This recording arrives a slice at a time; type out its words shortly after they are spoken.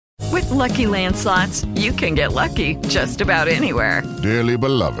Lucky Land Slots, you can get lucky just about anywhere. Dearly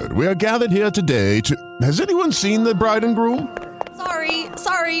beloved, we are gathered here today to... Has anyone seen the bride and groom?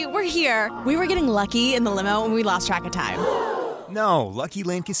 Sorry, we're here. We were getting lucky in the limo and we lost track of time. No, Lucky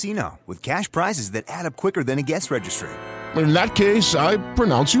Land Casino, with cash prizes that add up quicker than a guest registry. In that case, I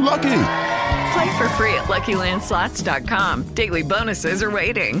pronounce you lucky. Play for free at LuckyLandSlots.com. Daily bonuses are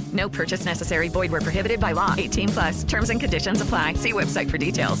waiting. No purchase necessary. Void where prohibited by law. 18+. Terms and conditions apply. See website for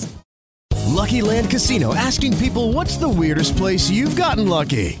details. Lucky Land Casino, asking people, what's the weirdest place you've gotten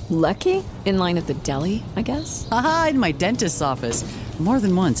lucky? Lucky? In line at the deli, I guess? Aha, in my dentist's office. More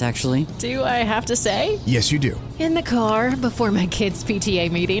than once, actually. Do I have to say? Yes, you do. In the car before my kids'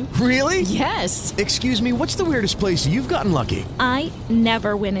 PTA meeting. Really? Yes. Excuse me, what's the weirdest place you've gotten lucky? I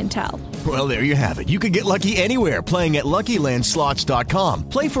never win and tell. Well, there you have it. You can get lucky anywhere, playing at LuckyLandSlots.com.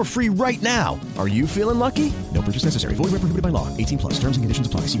 Play for free right now. Are you feeling lucky? No purchase necessary. Void where prohibited by law. 18+. Terms and conditions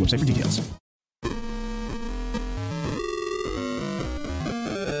apply. See website for details.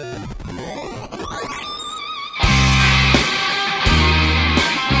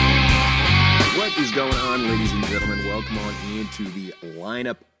 What is going on, ladies and gentlemen? Welcome on into the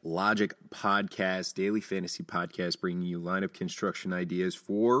Lineup Logic Podcast, daily fantasy podcast, bringing you lineup construction ideas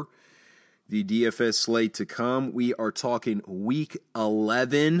for the DFS slate to come. We are talking Week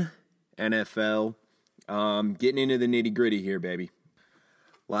 11 NFL, getting into the nitty-gritty here, baby.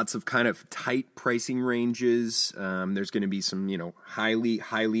 Lots of kind of tight pricing ranges. There's going to be some,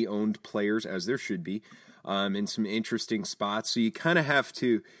 highly owned players, as there should be, in some interesting spots. So you kind of have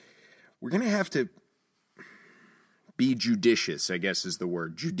to... We're going to have to be judicious, I guess is the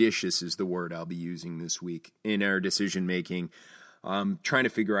word. Judicious is the word I'll be using this week in our decision-making, trying to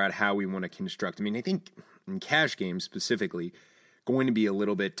figure out how we want to construct. I mean, I think in cash games specifically, going to be a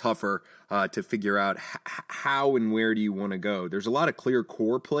little bit tougher to figure out how and where do you want to go. There's a lot of clear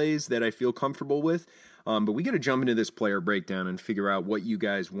core plays that I feel comfortable with, but we got to jump into this player breakdown and figure out what you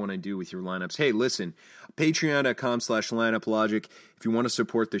guys want to do with your lineups. Hey, listen, patreon.com/lineuplogic. If you want to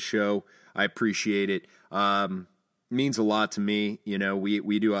support the show, I appreciate it. Means a lot to me. I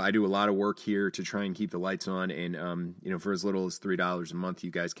do a lot of work here to try and keep the lights on, and for as little as $3 a month,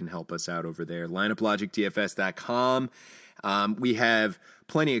 you guys can help us out over there. lineuplogicdfs.com. We have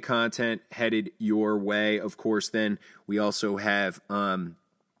plenty of content headed your way. Of course, then we also have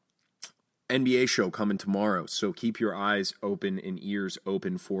NBA show coming tomorrow, so keep your eyes open and ears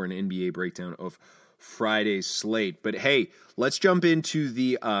open for an NBA breakdown of Friday's slate. But hey, let's jump into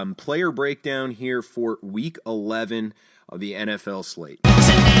the player breakdown here for Week 11 of the NFL slate. All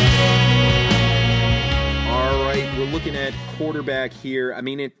right, we're looking at quarterback here. I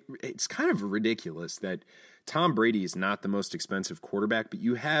mean, it's kind of ridiculous that Tom Brady is not the most expensive quarterback, but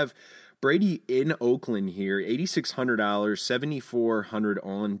you have Brady in Oakland here, $8,600, $7,400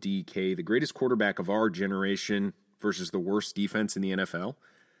 on DK, the greatest quarterback of our generation versus the worst defense in the NFL.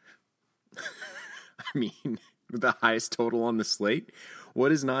 I mean, the highest total on the slate.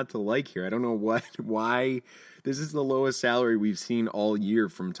 What is not to like here? I don't know why this is the lowest salary we've seen all year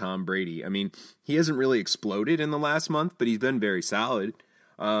from Tom Brady. I mean, he hasn't really exploded in the last month, but he's been very solid.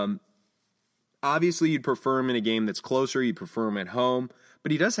 Obviously, you'd prefer him in a game that's closer. You'd prefer him at home.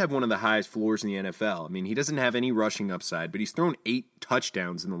 But he does have one of the highest floors in the NFL. I mean, he doesn't have any rushing upside, but he's thrown 8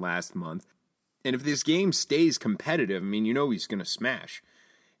 touchdowns in the last month. And if this game stays competitive, I mean, he's going to smash.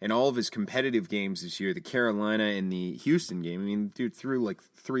 And all of his competitive games this year, the Carolina and the Houston game, I mean, dude threw like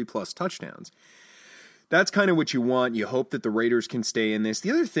 3+ touchdowns. That's kind of what you want. You hope that the Raiders can stay in this.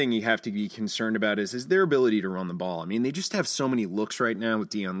 The other thing you have to be concerned about is their ability to run the ball. I mean, they just have so many looks right now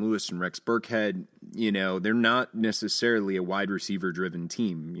with Dion Lewis and Rex Burkhead. They're not necessarily a wide receiver-driven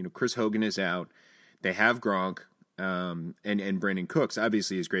team. Chris Hogan is out. They have Gronk and Brandon Cooks,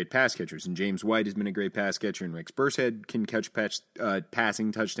 obviously, as great pass catchers. And James White has been a great pass catcher, and Rex Burkhead can catch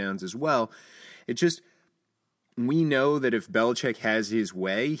passing touchdowns as well. It just... We know that if Belichick has his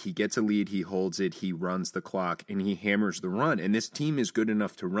way, he gets a lead, he holds it, he runs the clock, and he hammers the run. And this team is good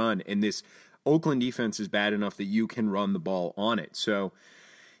enough to run, and this Oakland defense is bad enough that you can run the ball on it. So,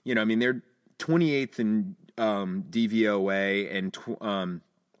 they're 28th in DVOA and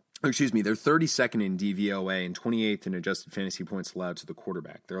they're 32nd in DVOA and 28th in adjusted fantasy points allowed to the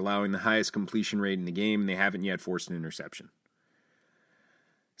quarterback. They're allowing the highest completion rate in the game, and they haven't yet forced an interception.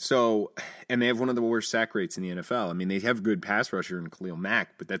 So, and they have one of the worst sack rates in the NFL. I mean, they have a good pass rusher in Khalil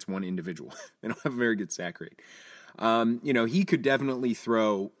Mack, but that's one individual. They don't have a very good sack rate. He could definitely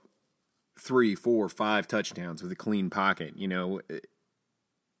throw 3, 4, 5 touchdowns with a clean pocket. You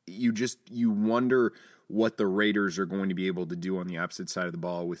wonder what the Raiders are going to be able to do on the opposite side of the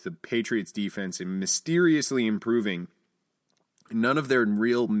ball with the Patriots defense and mysteriously improving None of their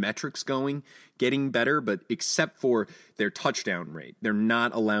real metrics getting better, but except for their touchdown rate. They're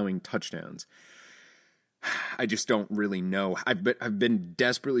not allowing touchdowns. I just don't really know. I've been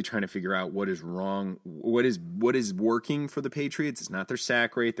desperately trying to figure out what is wrong. What is working for the Patriots? It's not their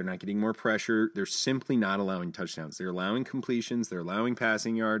sack rate. They're not getting more pressure. They're simply not allowing touchdowns. They're allowing completions. They're allowing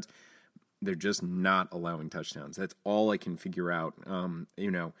passing yards. They're just not allowing touchdowns. That's all I can figure out.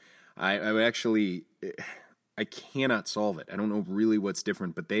 I cannot solve it. I don't know really what's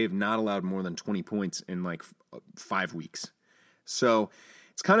different, but they have not allowed more than 20 points in like 5 weeks. So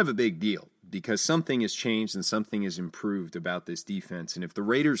it's kind of a big deal because something has changed and something has improved about this defense. And if the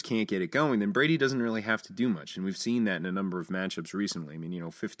Raiders can't get it going, then Brady doesn't really have to do much. And we've seen that in a number of matchups recently. I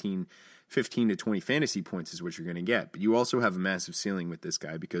mean, 15 to 20 fantasy points is what you're going to get. But you also have a massive ceiling with this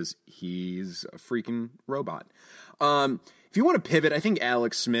guy because he's a freaking robot. If you want to pivot, I think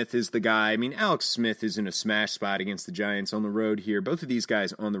Alex Smith is the guy. I mean, Alex Smith is in a smash spot against the Giants on the road here. Both of these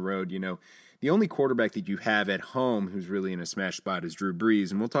guys on the road, the only quarterback that you have at home who's really in a smash spot is Drew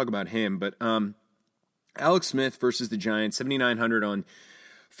Brees, and we'll talk about him. But Alex Smith versus the Giants, $7,900 on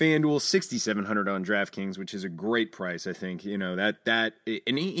FanDuel, $6,700 on DraftKings, which is a great price, I think.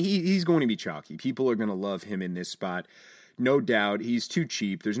 And he's going to be chalky. People are going to love him in this spot. No doubt, he's too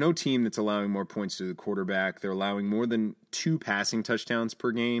cheap. There's no team that's allowing more points to the quarterback. They're allowing more than 2 passing touchdowns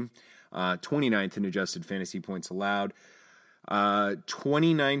per game, 29th in adjusted fantasy points allowed,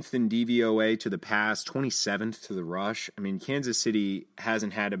 29th in DVOA to the pass, 27th to the rush. I mean, Kansas City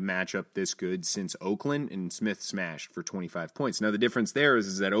hasn't had a matchup this good since Oakland, and Smith smashed for 25 points. Now, the difference there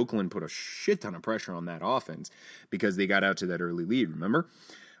is that Oakland put a shit ton of pressure on that offense because they got out to that early lead, remember?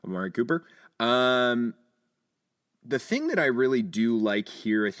 Amari Cooper. The thing that I really do like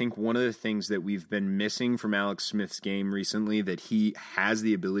here, I think one of the things that we've been missing from Alex Smith's game recently that he has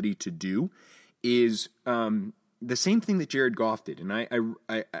the ability to do is the same thing that Jared Goff did. And I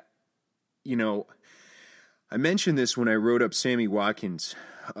mentioned this when I wrote up Sammy Watkins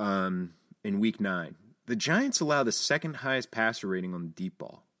in Week 9. The Giants allow the second highest passer rating on the deep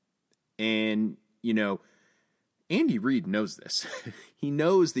ball. And, Andy Reid knows this. He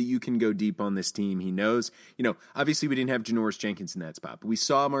knows that you can go deep on this team. He knows, obviously we didn't have Janoris Jenkins in that spot, but we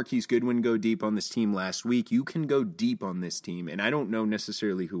saw Marquise Goodwin go deep on this team last week. You can go deep on this team, and I don't know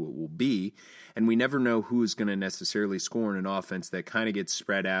necessarily who it will be, and we never know who is going to necessarily score in an offense that kind of gets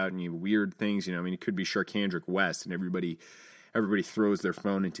spread out and weird things. It could be Sharkhandrick West, and everybody throws their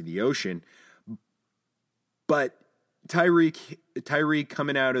phone into the ocean. But Tyreek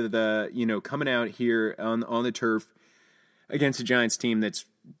coming out here on the turf against a Giants team that's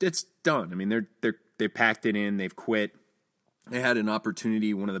done. I mean, they packed it in. They've quit. They had an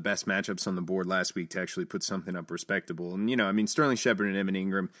opportunity, one of the best matchups on the board last week, to actually put something up respectable. And Sterling Shepard and Evan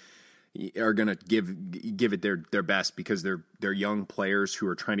Ingram are going to give it their best because they're young players who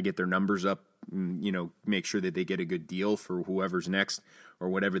are trying to get their numbers up. Make sure that they get a good deal for whoever's next or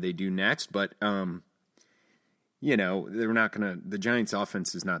whatever they do next. But they're not going to – the Giants'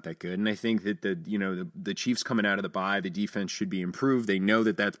 offense is not that good. And I think that the Chiefs coming out of the bye, the defense should be improved. They know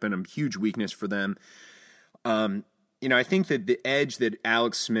that that's been a huge weakness for them. I think that the edge that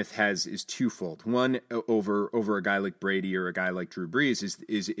Alex Smith has is twofold. One, over a guy like Brady or a guy like Drew Brees is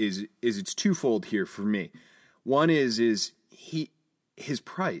it's twofold here for me. One is his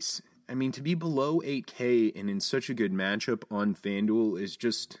price. I mean, to be below $8K and in such a good matchup on FanDuel is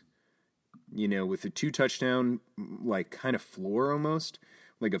just – with a 2-touchdown, like kind of floor almost,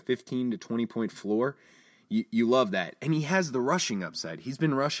 like a 15 to 20 point floor, you love that. And he has the rushing upside. He's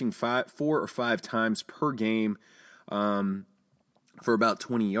been rushing 4 or 5 times per game for about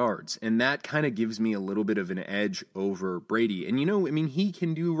 20 yards. And that kind of gives me a little bit of an edge over Brady. And, he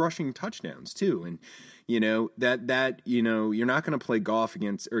can do rushing touchdowns too. And, you're not going to play Goff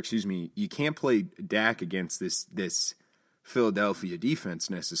against, you can't play Dak against this Philadelphia defense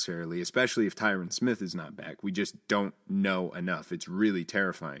necessarily, especially if Tyron Smith is not back. We just don't know enough. It's really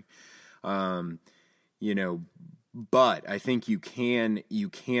terrifying. But I think you can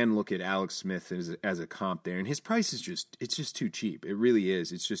look at Alex Smith as a comp there, and his price is just too cheap. It really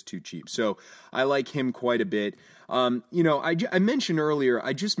is. It's just too cheap. So I like him quite a bit. I mentioned earlier,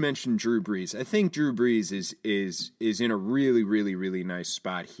 I just mentioned Drew Brees. I think Drew Brees is in a really, really, really nice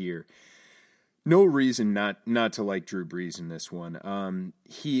spot here. No reason not to like Drew Brees in this one.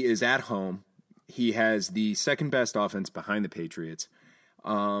 He is at home. He has the second best offense behind the Patriots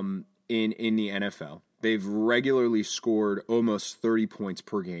in the NFL. They've regularly scored almost 30 points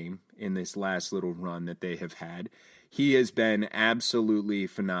per game in this last little run that they have had. He has been absolutely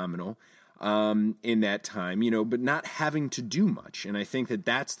phenomenal. in that time, but not having to do much. And I think that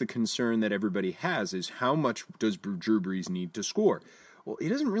that's the concern that everybody has, is how much does Drew Brees need to score? Well, he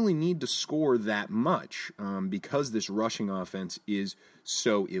doesn't really need to score that much because this rushing offense is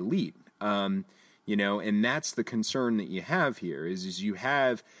so elite. And that's the concern that you have here is you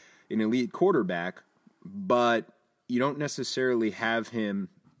have an elite quarterback, but you don't necessarily have him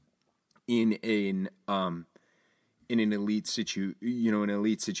in an elite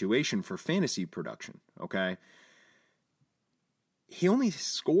situation for fantasy production. Okay, he only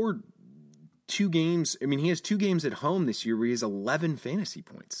scored 2 games. I mean, he has 2 games at home this year where he has 11 fantasy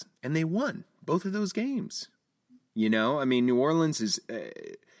points, and they won both of those games. I mean, New Orleans is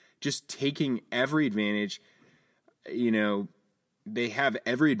just taking every advantage. They have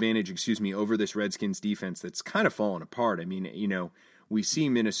every advantage, over this Redskins defense that's kind of fallen apart. I mean, we see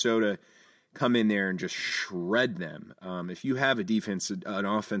Minnesota come in there and just shred them. If you have an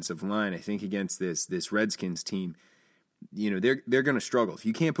offensive line, I think against this Redskins team, they're going to struggle. If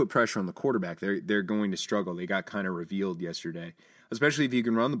you can't put pressure on the quarterback, they're going to struggle. They got kind of revealed yesterday, especially if you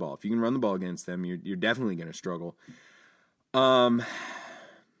can run the ball. If you can run the ball against them, you're definitely going to struggle.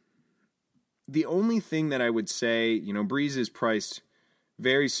 The only thing that I would say, Brees is priced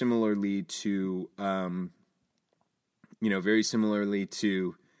very similarly to, a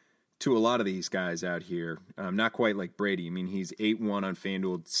lot of these guys out here. Not quite like Brady. I mean, he's 8-1 on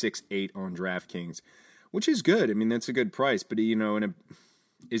FanDuel, 6-8 on DraftKings, which is good. I mean, that's a good price. But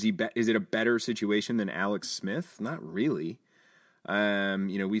is it a better situation than Alex Smith? Not really.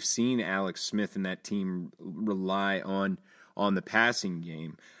 We've seen Alex Smith and that team rely on the passing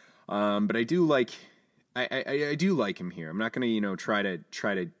game. But I do like him here. I'm not going to try to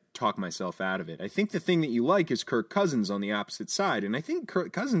talk myself out of it. I think the thing that you like is Kirk Cousins on the opposite side, and I think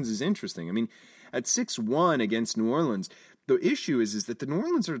Kirk Cousins is interesting. I mean, at 6-1 against New Orleans, the issue is that the New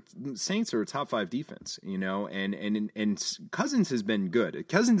Orleans Saints are a top 5 defense, and Cousins has been good.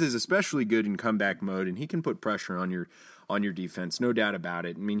 Cousins is especially good in comeback mode, and he can put pressure on your defense, no doubt about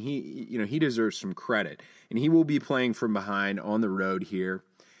it. I mean, he deserves some credit, and he will be playing from behind on the road here.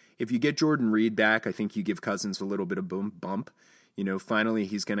 If you get Jordan Reed back, I think you give Cousins a little bit of bump. Finally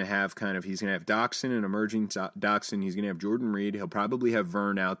he's going to have Doxson, an emerging Doxson. He's going to have Jordan Reed. He'll probably have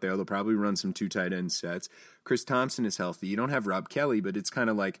Vern out there. They'll probably run some 2 tight end sets. Chris Thompson is healthy. You don't have Rob Kelly, but it's kind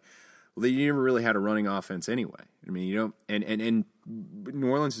of like, well, you never really had a running offense anyway. I mean, you don't, and New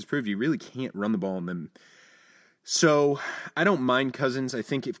Orleans has proved you really can't run the ball on them. So I don't mind Cousins. I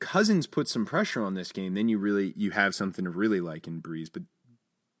think if Cousins puts some pressure on this game, then you have something to really like in Brees. But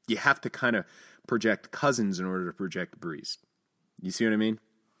you have to kind of project Cousins in order to project Brees. You see what I mean?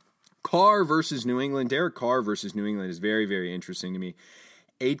 Carr versus New England. Derek Carr versus New England is very, very interesting to me.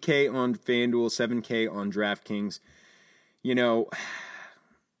 8K on FanDuel, 7K on DraftKings. The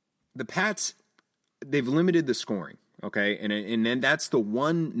Pats, they've limited the scoring, okay? And then that's the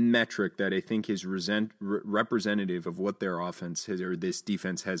one metric that I think is representative of what their offense has, or this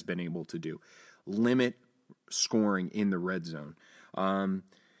defense has been able to do. Limit scoring in the red zone.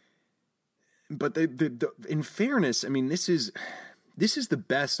 But in fairness, I mean, this is the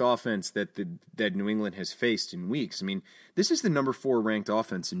best offense that New England has faced in weeks. I mean, this is the number 4 ranked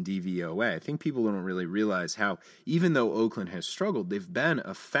offense in DVOA. I think people don't really realize how, even though Oakland has struggled, they've been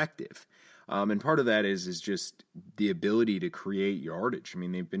effective. And part of that is just the ability to create yardage. I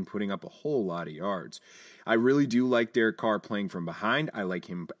mean, they've been putting up a whole lot of yards. I really do like Derek Carr playing from behind. I like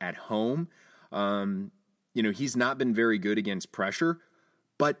him at home. He's not been very good against pressure,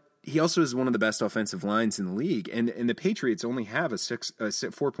 but he also is one of the best offensive lines in the league, and the Patriots only have a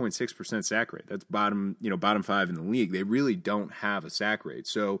 4.6% sack rate. That's bottom 5 in the league. They really don't have a sack rate.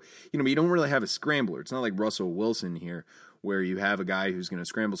 So, you don't really have a scrambler. It's not like Russell Wilson here, where you have a guy who's going to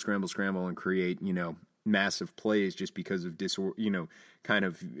scramble, and create, massive plays just because of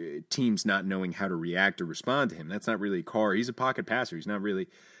teams not knowing how to react or respond to him. That's not really Carr. He's a pocket passer. He's not really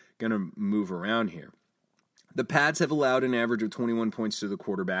going to move around here. The Pats have allowed an average of 21 points to the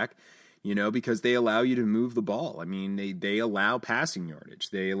quarterback, because they allow you to move the ball. I mean, they allow passing yardage.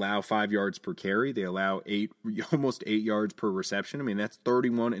 They allow 5 yards per carry. They allow almost 8 yards per reception. I mean, that's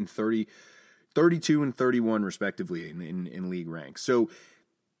 31 and 30, 32 and 31 respectively in league ranks. So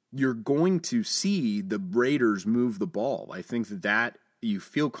you're going to see the Raiders move the ball. I think that you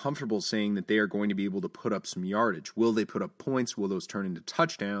feel comfortable saying that they are going to be able to put up some yardage. Will they put up points? Will those turn into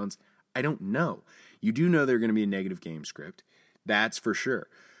touchdowns? I don't know. You do know they're going to be a negative game script. That's for sure.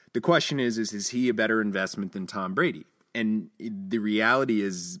 The question is he a better investment than Tom Brady? And the reality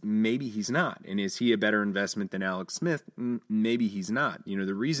is maybe he's not. And is he a better investment than Alex Smith? Maybe he's not.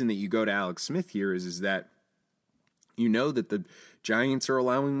 The reason that you go to Alex Smith here is that you know that the Giants are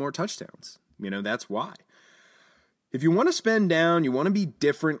allowing more touchdowns. That's why. If you want to spend down, you want to be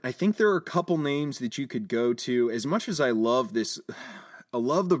different, I think there are a couple names that you could go to. As much as I love the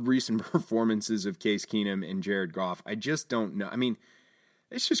recent performances of Case Keenum and Jared Goff, I just don't know.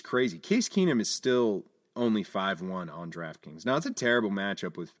 It's just crazy. Case Keenum is still only 5-1 on DraftKings. Now, it's a terrible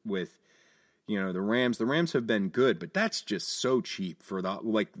matchup with the Rams. The Rams have been good, but that's just so cheap for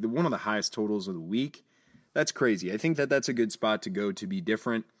one of the highest totals of the week. That's crazy. I think that's a good spot to go to be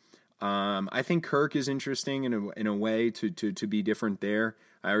different. I think Kirk is interesting in a way to be different there.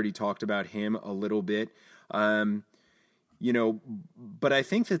 I already talked about him a little bit. But I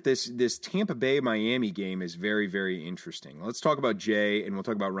think that this Tampa Bay Miami game is very, very interesting. Let's talk about Jay, and we'll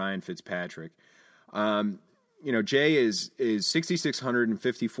talk about Ryan Fitzpatrick. Jay is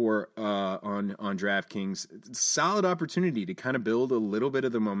 6,654 on DraftKings. It's a solid opportunity to kind of build a little bit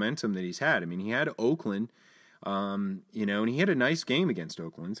of the momentum that he's had. He had Oakland. And he had a nice game against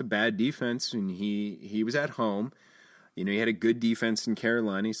Oakland. It's a bad defense, and he was at home. He had a good defense in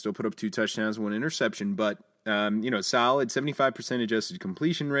Carolina. He still put up 2 touchdowns, 1 interception, but solid 75% adjusted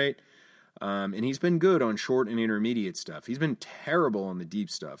completion rate. And he's been good on short and intermediate stuff. He's been terrible on the deep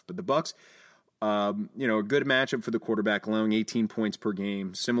stuff. But the Bucs, a good matchup for the quarterback, allowing 18 points per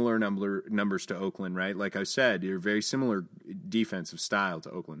game, similar numbers to Oakland, right? Like I said, they're very similar defensive style to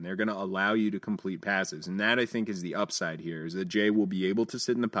Oakland. They're going to allow you to complete passes, and that I think is the upside here, is that Jay will be able to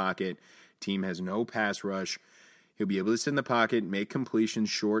sit in the pocket. Team has no pass rush. He'll be able to sit in the pocket, make completions,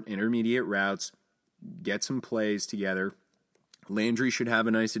 short, intermediate routes, get some plays together. Landry should have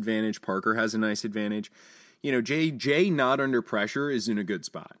a nice advantage. Parker has a nice advantage. Jay not under pressure is in a good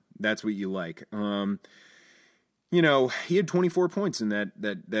spot. That's what you like. He had 24 points in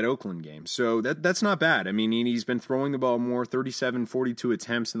that Oakland game. So that's not bad. He's been throwing the ball more, 37, 42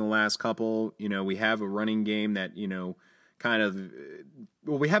 attempts in the last couple. We have a running game that,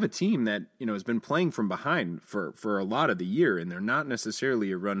 we have a team that, has been playing from behind for a lot of the year, and they're not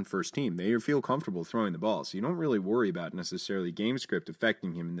necessarily a run-first team. They feel comfortable throwing the ball, so you don't really worry about necessarily game script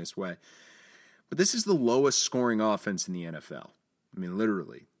affecting him in this way. But this is the lowest scoring offense in the NFL.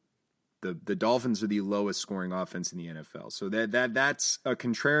 Literally. The Dolphins are the lowest scoring offense in the NFL. So that's a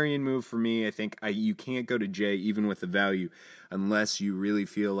contrarian move for me. I think you can't go to Jay even with the value unless you really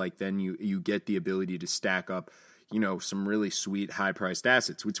feel like then you get the ability to stack up, some really sweet high-priced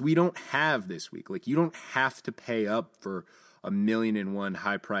assets, which we don't have this week. Like, you don't have to pay up for 1,000,001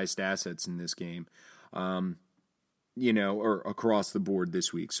 high-priced assets in this game, or across the board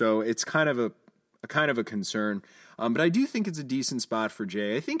this week. So it's kind of a concern. But I do think it's a decent spot for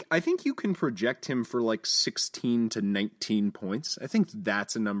Jay. I think you can project him for like 16 to 19 points. I think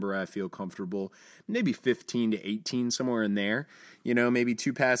that's a number I feel comfortable. Maybe 15 to 18, somewhere in there. Maybe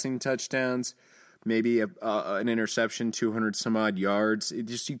 2 passing touchdowns, maybe an interception, 200 some odd yards.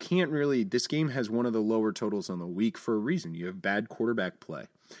 You can't really. This game has one of the lower totals on the week for a reason. You have bad quarterback play,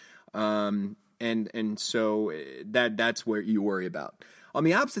 and so that's where you worry about. On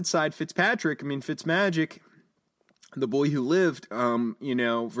the opposite side, Fitzmagic, the boy who lived,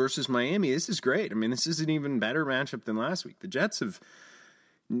 versus Miami, this is great. This is an even better matchup than last week. The Jets have,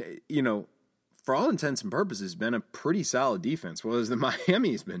 for all intents and purposes, been a pretty solid defense, whereas the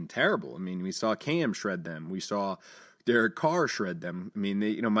Miami's been terrible. We saw Cam shred them. We saw Derek Carr shred them.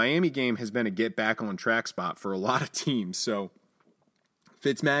 Miami game has been a get back on track spot for a lot of teams. So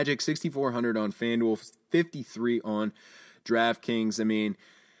Fitzmagic, 6,400 on FanDuel, 53 on DraftKings.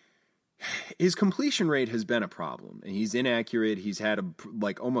 His completion rate has been a problem. He's inaccurate. He's had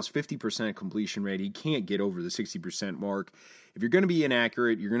almost 50% completion rate. He can't get over the 60% mark. If you're going to be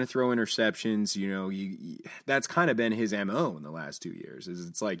inaccurate, you're going to throw interceptions. That's kind of been his MO in the last 2 years.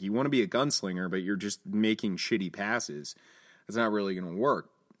 It's like you want to be a gunslinger, but you're just making shitty passes. It's not really going to work.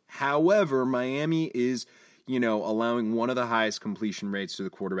 However, Miami is allowing one of the highest completion rates to the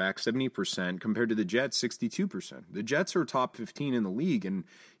quarterback, 70%, compared to the Jets, 62%. The Jets are top 15 in the league in,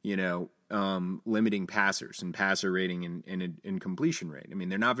 limiting passers and passer rating and completion rate.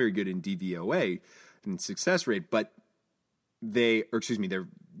 They're not very good in DVOA and success rate, but they're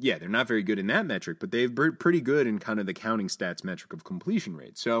not very good in that metric, but they're pretty good in kind of the counting stats metric of completion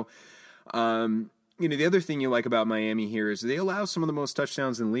rate. So, the other thing you like about Miami here is they allow some of the most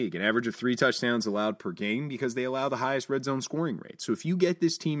touchdowns in the league, an average of 3 touchdowns allowed per game, because they allow the highest red zone scoring rate. So if you get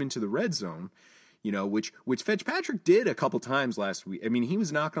this team into the red zone, which Fitzpatrick did a couple times last week. He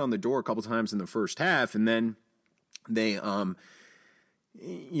was knocking on the door a couple times in the first half, and then they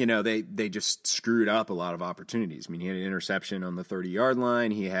just screwed up a lot of opportunities. He had an interception on the 30-yard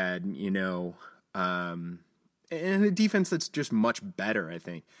line. He had, and a defense that's just much better, I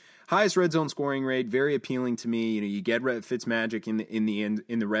think. Highest red zone scoring rate, very appealing to me. You get Fitzmagic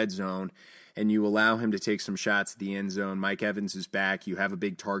in the red zone, and you allow him to take some shots at the end zone. Mike Evans is back. You have a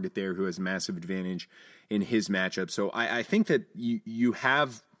big target there who has a massive advantage in his matchup. So I think that you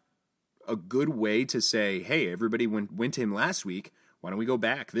have a good way to say, hey, everybody went to him last week. Why don't we go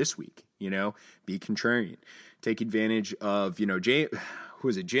back this week? Be contrarian. Take advantage of,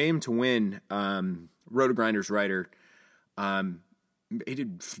 James to win, Roto-Grinders writer. He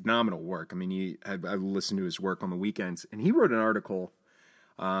did phenomenal work. I mean, I listened to his work on the weekends, and he wrote an article.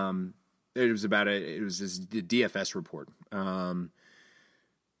 It was his DFS report.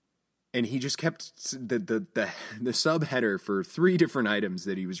 And he just kept the subheader for 3 different items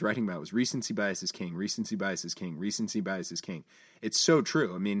that he was writing about was recency bias is king, recency bias is king, recency bias is king. It's so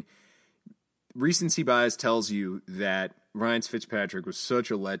true. I mean, recency bias tells you that Ryan Fitzpatrick was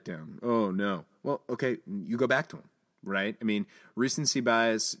such a letdown. Oh, no. Well, okay, you go back to him, right? I mean, recency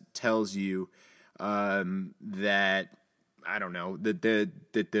bias tells you that, I don't know, that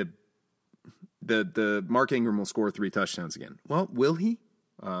the Mark Ingram will score 3 touchdowns again. Well, will he?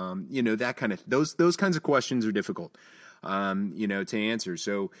 That kind of those kinds of questions are difficult, to answer.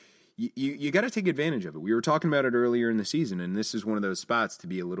 So you got to take advantage of it. We were talking about it earlier in the season, and this is one of those spots to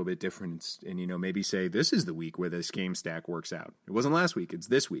be a little bit different and maybe say this is the week where this game stack works out. It wasn't last week. It's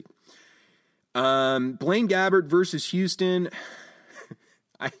this week. Blaine Gabbert versus Houston.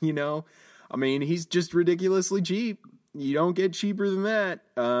 He's just ridiculously cheap. You don't get cheaper than that.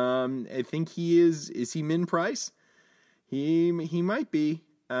 I think he is he min price? He might be.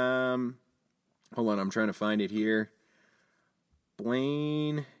 Hold on, I'm trying to find it here.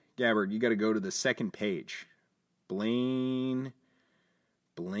 Blaine Gabbert, you got to go to the second page. Blaine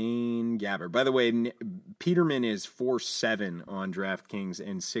Gabbert. By the way, Peterman is 4.7 on DraftKings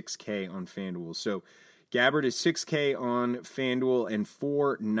and 6K on FanDuel. So Gabbert is 6K on FanDuel and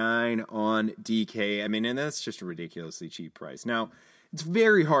 4.9 on DK. I mean, and that's just a ridiculously cheap price. Now, it's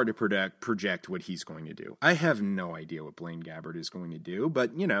very hard to project what he's going to do. I have no idea what Blaine Gabbert is going to do,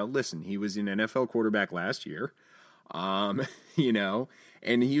 but, listen, he was an NFL quarterback last year, and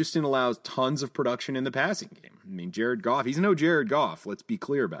Houston allows tons of production in the passing game. I mean, Jared Goff, he's no Jared Goff, let's be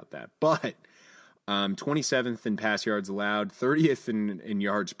clear about that, but 27th in pass yards allowed, 30th in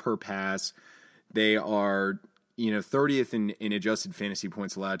yards per pass. They are 30th in adjusted fantasy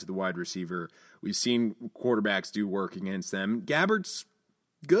points allowed to the wide receiver. We've seen quarterbacks do work against them. Gabbert's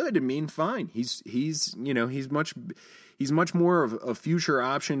good. I mean, fine. He's much more of a future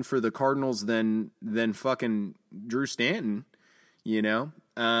option for the Cardinals than fucking Drew Stanton.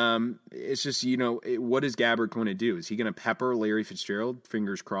 It's just what is Gabbert going to do? Is he going to pepper Larry Fitzgerald?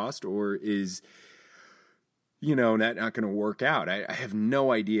 Fingers crossed, or is that not going to work out? I have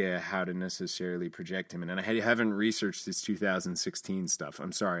no idea how to necessarily project him, and I haven't researched his 2016 stuff.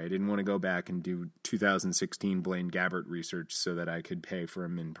 I'm sorry, I didn't want to go back and do 2016 Blaine Gabbert research so that I could pay for a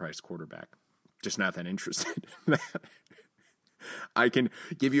min-price quarterback. Just not that interested in that. I can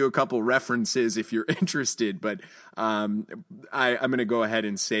give you a couple references if you're interested, but I'm going to go ahead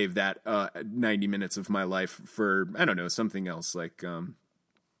and save that 90 minutes of my life for, I don't know, something else like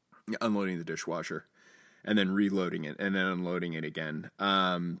unloading the dishwasher. And then reloading it and then unloading it again,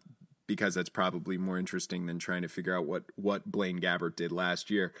 because that's probably more interesting than trying to figure out what Blaine Gabbert did last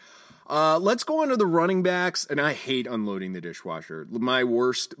year. Let's go on to the running backs, and I hate unloading the dishwasher. My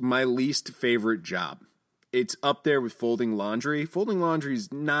least favorite job. It's up there with folding laundry. Folding laundry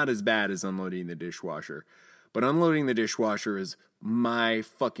is not as bad as unloading the dishwasher, but unloading the dishwasher is my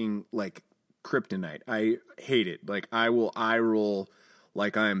fucking kryptonite. I hate it. I will eye roll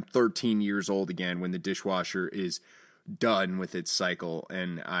like I'm 13 years old again when the dishwasher is done with its cycle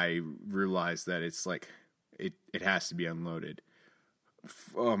and I realize that it's it has to be unloaded.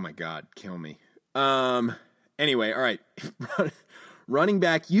 Oh my God, kill me. Anyway, all right. Running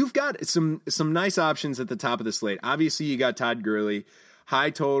back, you've got some nice options at the top of the slate. Obviously, you got Todd Gurley,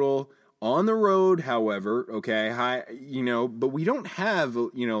 high total on the road, however, okay, high, but we don't have,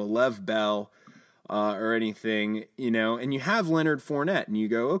 Lev Bell, or anything, and you have Leonard Fournette, and you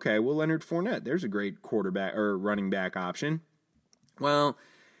go, okay, well, Leonard Fournette, there's a great quarterback or running back option. Well,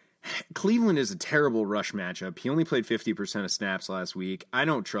 Cleveland is a terrible rush matchup. He only played 50% of snaps last week. I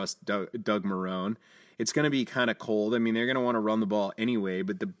don't trust Doug Marrone. It's going to be kind of cold. I mean, they're going to want to run the ball anyway,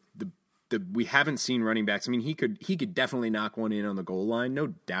 but we haven't seen running backs. I mean, he could definitely knock one in on the goal line, no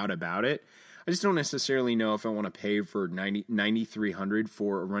doubt about it. I just don't necessarily know if I want to pay for $9,300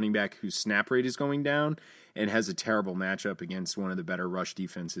 for a running back whose snap rate is going down and has a terrible matchup against one of the better rush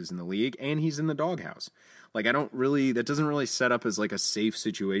defenses in the league, and he's in the doghouse. That doesn't really set up as a safe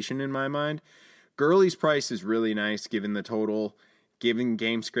situation in my mind. Gurley's price is really nice given the total, given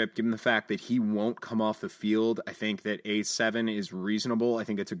game script, given the fact that he won't come off the field. I think that A7 is reasonable. I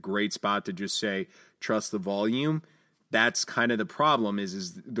think it's a great spot to just say, trust the volume. That's kind of the problem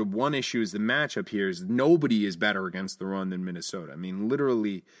is the one issue is the matchup here is nobody is better against the run than Minnesota. I mean,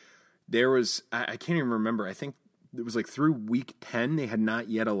 literally, there was, I can't even remember, I think it was like through week 10, they had not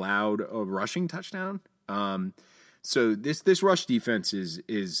yet allowed a rushing touchdown. So this rush defense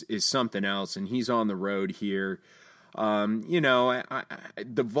is something else, and he's on the road here.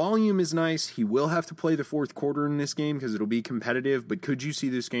 The volume is nice. He will have to play the fourth quarter in this game because it'll be competitive, but could you see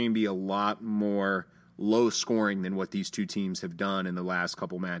this game be a lot more low scoring than what these two teams have done in the last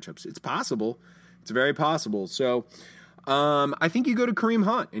couple matchups? It's possible. It's very possible. So I think you go to Kareem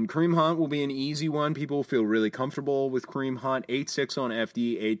Hunt, and Kareem Hunt will be an easy one. People will feel really comfortable with Kareem Hunt. 8.6 on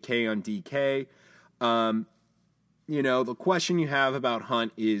FD, 8K on DK. The question you have about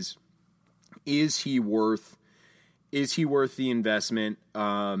Hunt is he worth the investment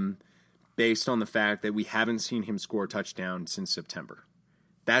based on the fact that we haven't seen him score a touchdown since September?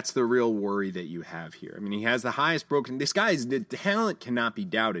 That's the real worry that you have here. I mean, he has the highest broken. The talent cannot be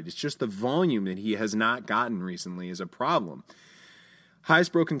doubted. It's just the volume that he has not gotten recently is a problem.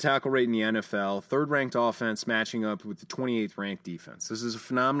 Highest broken tackle rate in the NFL, third-ranked offense matching up with the 28th-ranked defense. This is a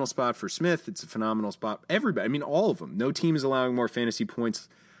phenomenal spot for Smith. It's a phenomenal spot. Everybody, I mean, all of them. No team is allowing more fantasy points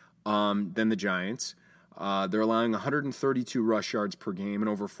than the Giants. They're allowing 132 rush yards per game and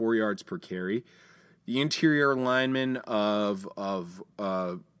over 4 yards per carry. The interior linemen of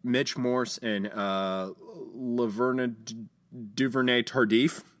Mitch Morse and Laverne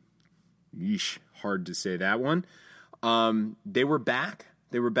Duvernay-Tardif, yeesh, hard to say that one. They were back.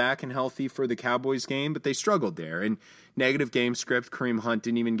 They were back and healthy for the Cowboys game, but they struggled there. And negative game script, Kareem Hunt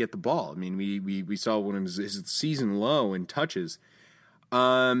didn't even get the ball. I mean, we saw when it was his season low in touches.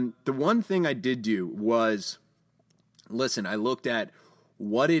 The one thing I did do was, listen, I looked at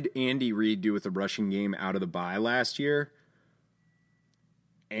what did Andy Reid do with the rushing game out of the bye last year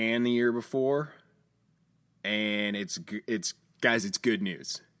and the year before, and it's good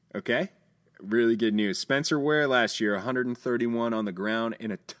news, okay? Really good news. Spencer Ware last year, 131 on the ground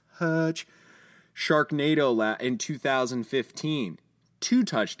and a touch. Sharknado in 2015, 2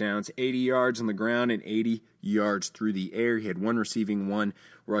 touchdowns, 80 yards on the ground and 80 yards through the air. He had 1 receiving, 1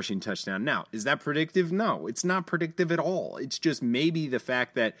 rushing touchdown. Now, is that predictive? No, it's not predictive at all. It's just maybe the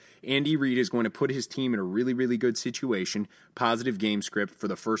fact that Andy Reid is going to put his team in a really, really good situation, positive game script for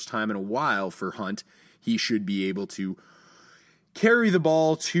the first time in a while for Hunt. He should be able to carry the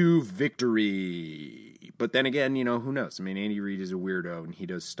ball to victory. But then again, who knows? I mean, Andy Reid is a weirdo, and he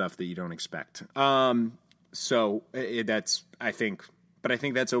does stuff that you don't expect. So that's, I think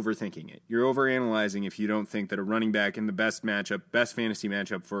that's overthinking it. You're overanalyzing if you don't think that a running back in the best fantasy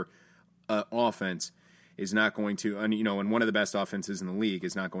matchup for offense is not going to, and one of the best offenses in the league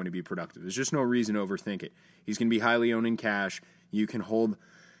is not going to be productive. There's just no reason to overthink it. He's going to be highly owned in cash. You can hold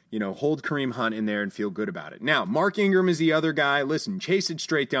Kareem Hunt in there and feel good about it. Now, Mark Ingram is the other guy. Listen, chase it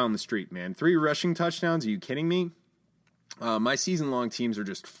straight down the street, man. 3 rushing touchdowns. Are you kidding me? My season-long teams are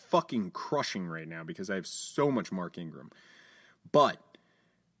just fucking crushing right now because I have so much Mark Ingram. But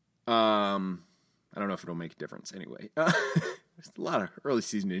I don't know if it'll make a difference anyway. There's a lot of early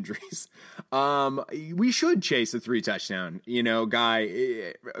season injuries. We should chase a 3-touchdown,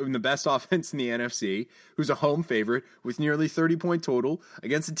 guy in the best offense in the NFC, who's a home favorite with nearly 30-point total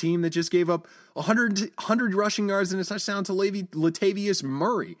against a team that just gave up 100 rushing yards and a touchdown to Latavius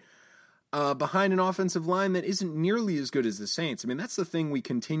Murray, behind an offensive line that isn't nearly as good as the Saints. I mean, that's the thing we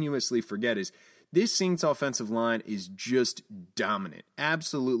continuously forget is this Saints offensive line is just dominant,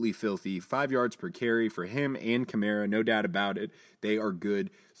 absolutely filthy. 5 yards per carry for him and Kamara, no doubt about it. They are good.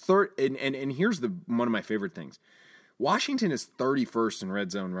 And here's one of my favorite things. Washington is 31st in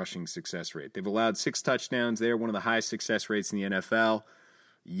red zone rushing success rate. They've allowed 6 touchdowns. They're one of the highest success rates in the NFL.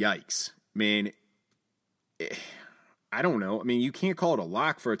 Yikes. I mean, I don't know. I mean, you can't call it a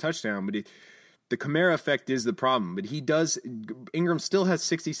lock for a touchdown, but the Kamara effect is the problem, but Ingram still has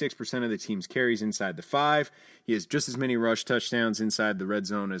 66% of the team's carries inside the 5. He has just as many rush touchdowns inside the red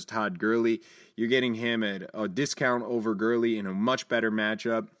zone as Todd Gurley. You're getting him at a discount over Gurley in a much better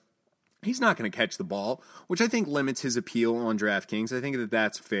matchup. He's not going to catch the ball, which I think limits his appeal on DraftKings. I think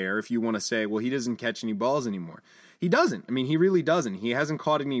that's fair if you want to say, well, he doesn't catch any balls anymore. He doesn't. I mean, he really doesn't. He hasn't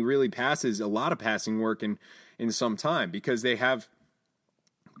caught any really passes, a lot of passing work in some time because they have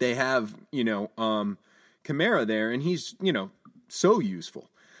Kamara there, and he's, so useful.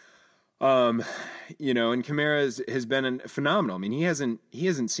 And Kamara has been phenomenal. I mean, he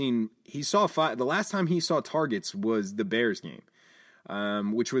hasn't seen, the last time he saw targets was the Bears game.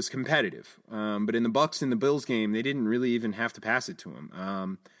 which was competitive. But in the Bucs and the Bills game, they didn't really even have to pass it to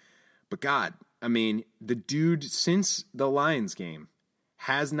him. But God, I mean, the dude since the Lions game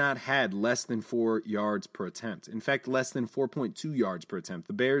has not had less than 4 yards per attempt. In fact, less than 4.2 yards per attempt.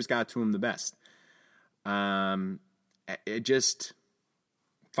 The Bears got to him the best. It just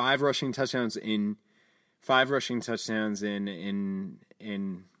 5 rushing touchdowns in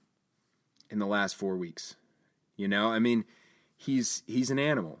the last 4 weeks. You know, I mean, he's an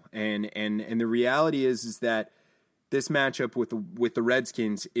animal, and the reality is that this matchup with the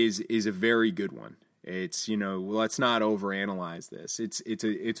Redskins is a very good one. It's, you know, let's not overanalyze this.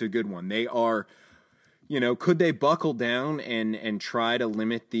 It's a good one. They are, you know, could they buckle down and try to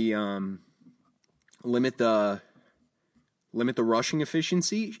limit the rushing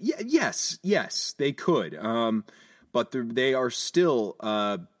efficiency? Yes, they could. But they are still.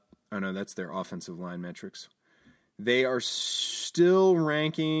 Oh no, that's their offensive line metrics. They are still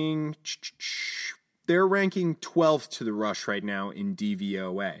ranking. They're ranking 12th to the rush right now in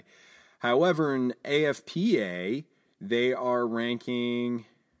DVOA. However, in AFPA, they are ranking.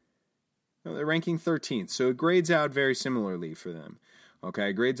 No, they're ranking 13th. So it grades out very similarly for them.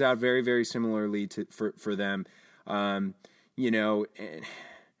 Okay, grades out very, very similarly for them. You know,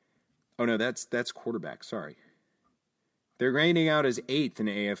 oh no, that's quarterback. Sorry, they're grading out as 8th in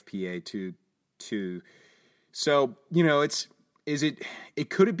AFPA to. So you know,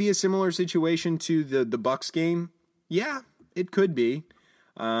 could it be a similar situation to the Bucs game? Yeah, it could be.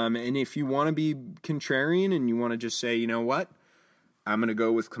 And if you want to be contrarian and you want to just say, you know what, I'm going to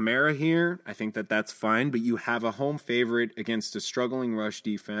go with Kamara here, I think that's fine. But you have a home favorite against a struggling rush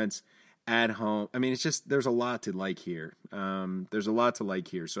defense at home. I mean, it's just there's a lot to like here.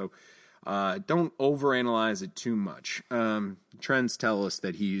 So don't overanalyze it too much. Trends tell us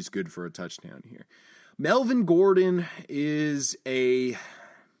that he's good for a touchdown here. Melvin Gordon is a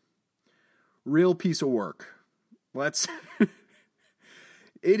real piece of work.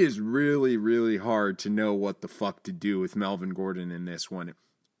 It is really, really hard to know what the fuck to do with Melvin Gordon in this one.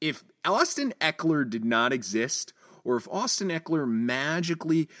 If Austin Eckler did not exist, or if Austin Eckler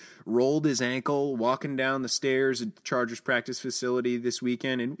magically rolled his ankle walking down the stairs at the Chargers practice facility this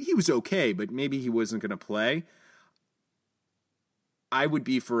weekend, and he was okay, but maybe he wasn't going to play, I would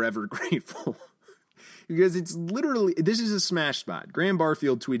be forever grateful. Because it's literally, this is a smash spot. Graham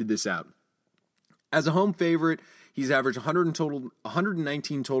Barfield tweeted this out. As a home favorite, he's averaged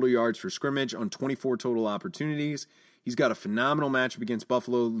 119 total yards for scrimmage on 24 total opportunities. He's got a phenomenal matchup against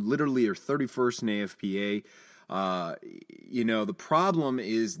Buffalo, literally are 31st in AFPA. You know, the problem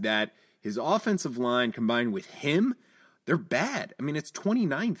is that his offensive line combined with him, they're bad. I mean, it's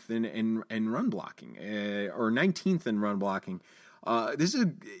 29th in run blocking, or 19th in run blocking. This is,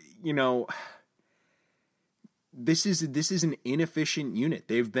 you know, this is an inefficient unit.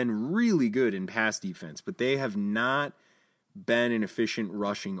 They've been really good in pass defense, but they have not been an efficient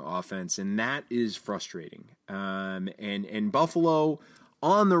rushing offense, and that is frustrating. And Buffalo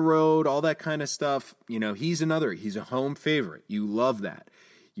on the road, all that kind of stuff, you know, he's a home favorite. You love that.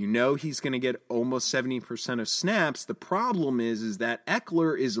 You know he's going to get almost 70% of snaps. The problem is that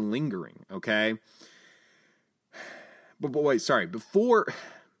Eckler is lingering, okay? But wait, sorry. Before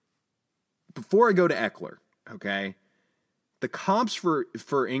I go to Eckler, okay, the comps for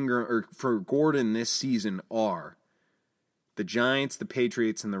Ingram or for Gordon this season are the Giants, the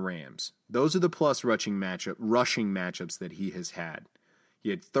Patriots, and the Rams. Those are the plus rushing matchups that he has had. He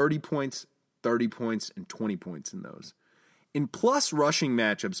had 30 points, and 20 points in those. In plus rushing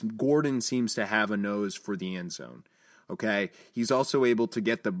matchups, Gordon seems to have a nose for the end zone. Okay, he's also able to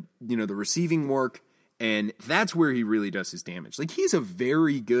get the receiving work, and that's where he really does his damage. Like, he's a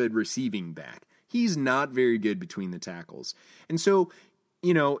very good receiving back. He's not very good between the tackles. And so,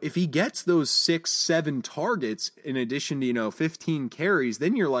 you know, if he gets those 6-7 targets in addition to, 15 carries,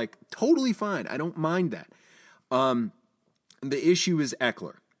 then you're like, totally fine. I don't mind that. The issue is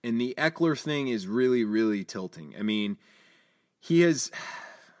Eckler. And the Eckler thing is really, really tilting. I mean, he was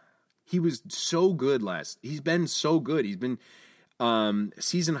so good he's been so good. He's been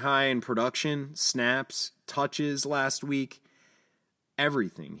season high in production, snaps, touches last week.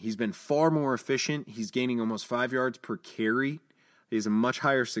 Everything. He's been far more efficient. He's gaining almost 5 yards per carry. He has a much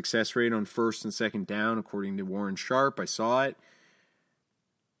higher success rate on first and second down, according to Warren Sharp. I saw it.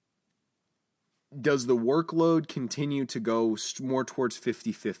 Does the workload continue to go more towards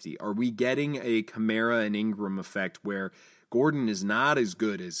 50-50? Are we getting a Kamara and Ingram effect where Gordon is not as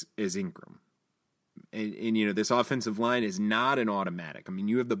good as Ingram? And this offensive line is not an automatic. I mean,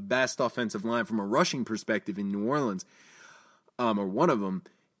 you have the best offensive line from a rushing perspective in New Orleans. Or one of them,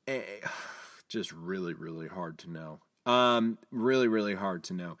 just really, really hard to know. Really, really hard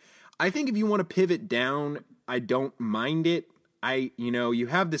to know. I think if you want to pivot down, I don't mind it. You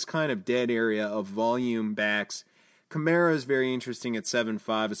have this kind of dead area of volume backs. Kamara is very interesting at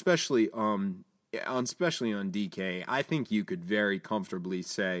 7.5, especially on DK. I think you could very comfortably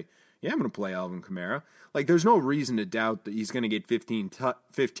say, yeah, I'm going to play Alvin Kamara. Like, there's no reason to doubt that he's going to get 15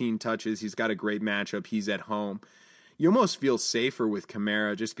 touches. He's got a great matchup. He's at home. You almost feel safer with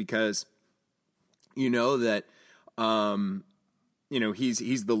Kamara just because you know that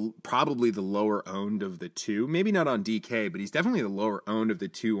he's probably the lower owned of the two. Maybe not on DK, but he's definitely the lower owned of the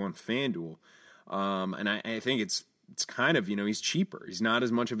two on FanDuel. And I think it's kind of, he's cheaper. He's not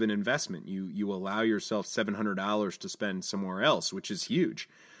as much of an investment. You allow yourself $700 to spend somewhere else, which is huge.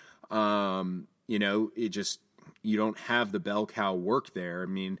 You don't have the bell cow work there. I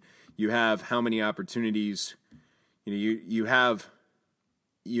mean, you have how many opportunities, you have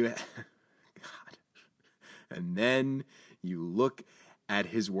God. And then you look at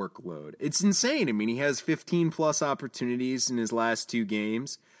his workload. It's insane. I mean, he has 15 plus opportunities in his last two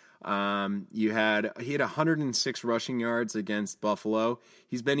games. He had 106 rushing yards against Buffalo.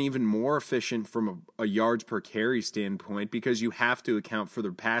 He's been even more efficient from a yards per carry standpoint because you have to account for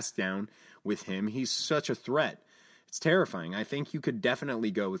the pass down with him. He's such a threat. It's terrifying. I think you could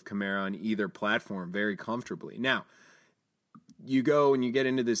definitely go with Kamara on either platform very comfortably. Now, you go and you get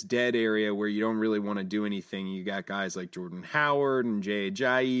into this dead area where you don't really want to do anything. You got guys like Jordan Howard and Jay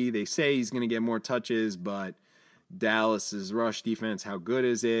Ajayi. They say he's going to get more touches, but Dallas's rush defense, how good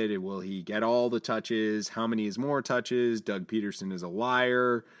is it? Will he get all the touches? How many is more touches? Doug Peterson is a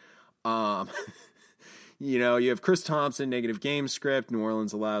liar. You have Chris Thompson, negative game script. New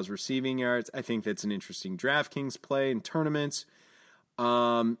Orleans allows receiving yards. I think that's an interesting DraftKings play in tournaments.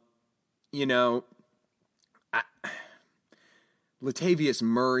 Latavius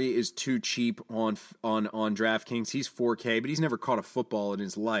Murray is too cheap on DraftKings. He's 4K, but he's never caught a football in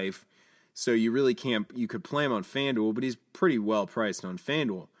his life. So you really can't, you could play him on FanDuel, but he's pretty well priced on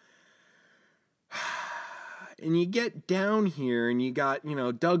FanDuel. And you get down here and you got,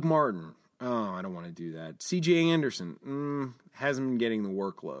 Doug Martin. Oh, I don't want to do that. CJ Anderson hasn't been getting the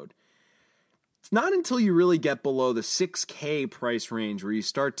workload. It's not until you really get below the 6K price range where you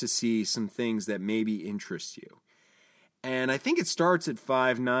start to see some things that maybe interest you. And I think it starts at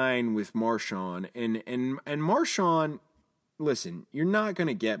 5.9 with Marshawn. And Marshawn, listen, you're not going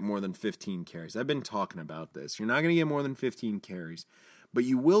to get more than 15 carries. I've been talking about this. You're not going to get more than 15 carries. But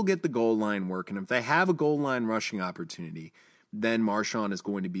you will get the goal line work. And if they have a goal line rushing opportunity, then Marshawn is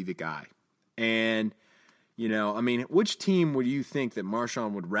going to be the guy. And, which team would you think that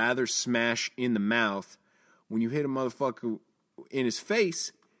Marshawn would rather smash in the mouth when you hit a motherfucker in his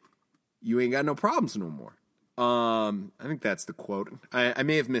face? You ain't got no problems no more. I think that's the quote. I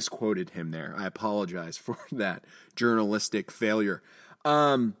may have misquoted him there. I apologize for that journalistic failure.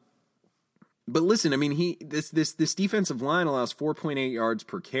 But listen, I mean, this defensive line allows 4.8 yards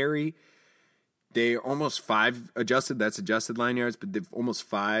per carry. They almost 5 adjusted. That's adjusted line yards, but they've almost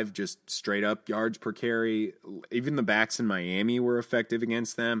 5 just straight up yards per carry. Even the backs in Miami were effective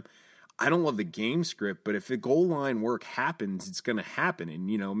against them. I don't love the game script, but if the goal line work happens, it's going to happen. And,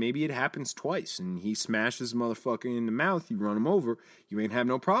 maybe it happens twice and he smashes a motherfucker in the mouth. You run him over. You ain't have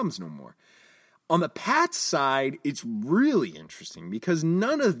no problems no more. On the Pats side, it's really interesting because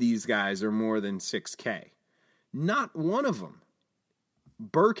none of these guys are more than 6K. Not one of them.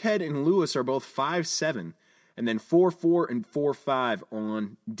 Burkhead and Lewis are both 5.7 and then 4.4 and 4.5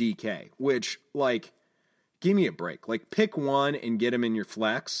 on DK, which, give me a break. Pick one and get him in your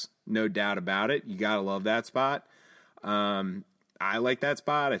flex. No doubt about it. You got to love that spot. I like that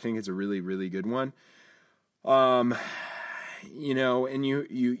spot. I think it's a really, really good one. And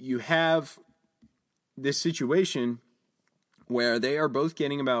you have this situation where they are both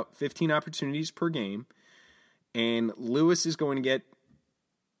getting about 15 opportunities per game, and Lewis is going to get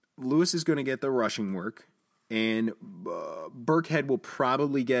the rushing work, and Burkhead will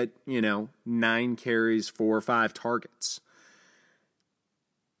probably get 9 carries, 4 or 5 targets.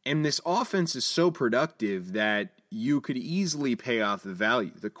 And this offense is so productive that you could easily pay off the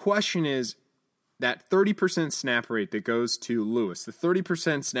value. The question is that 30% snap rate that goes to Lewis, the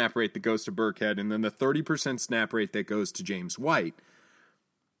 30% snap rate that goes to Burkhead, and then the 30% snap rate that goes to James White.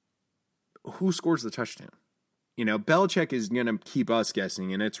 Who scores the touchdown? Belichick is going to keep us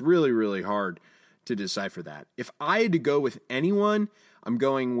guessing, and it's really, really hard to decipher that. If I had to go with anyone, I'm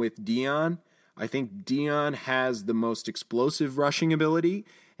going with Dion. I think Dion has the most explosive rushing ability,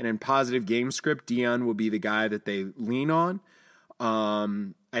 and in positive game script, Dion will be the guy that they lean on.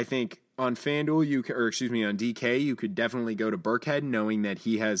 I think on FanDuel, on DK, you could definitely go to Burkhead, knowing that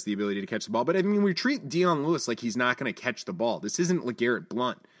he has the ability to catch the ball. But I mean, we treat Dion Lewis like he's not going to catch the ball. This isn't LeGarrette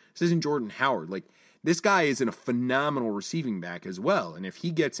Blount. This isn't Jordan Howard. Like, this guy is a phenomenal receiving back as well. And if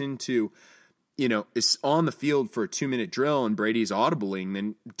he gets into, is on the field for a 2-minute drill and Brady's audibling,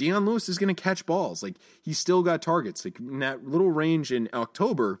 then Dion Lewis is going to catch balls. Like, he's still got targets. Like, in that little range in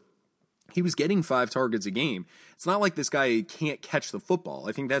October, he was getting 5 targets a game. It's not like this guy can't catch the football.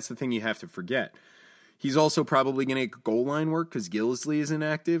 I think that's the thing you have to forget. He's also probably going to get goal line work because Gillislee is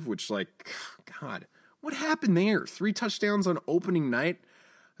inactive, which, God, what happened there? 3 touchdowns on opening night.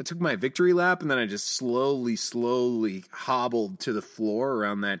 I took my victory lap, and then I just slowly hobbled to the floor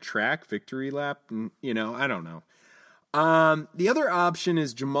around that track. Victory lap, I don't know. The other option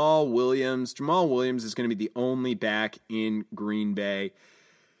is Jamal Williams. Jamal Williams is going to be the only back in Green Bay.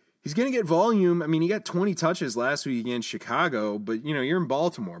 He's going to get volume. I mean, he got 20 touches last week against Chicago, but, you're in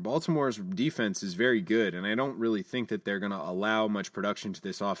Baltimore. Baltimore's defense is very good, and I don't really think that they're going to allow much production to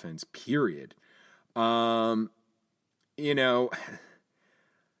this offense, period.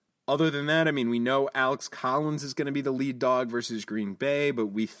 Other than that, I mean, we know Alex Collins is going to be the lead dog versus Green Bay, but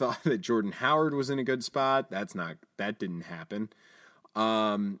we thought that Jordan Howard was in a good spot. That didn't happen.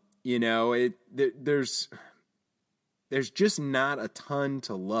 There's just not a ton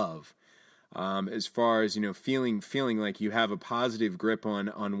to love as far as, feeling like you have a positive grip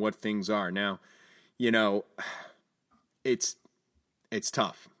on what things are. Now, it's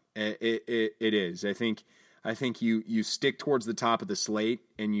tough. It is. I think you stick towards the top of the slate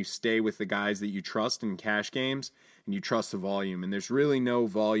and you stay with the guys that you trust in cash games and you trust the volume. And there's really no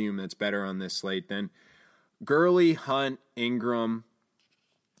volume that's better on this slate than Gurley, Hunt, Ingram,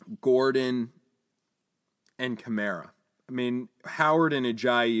 Gordon, and Kamara. I mean, Howard and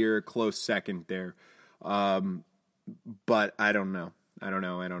Ajayi are a close second there. But I don't know.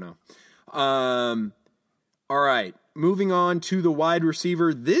 All right, moving on to the wide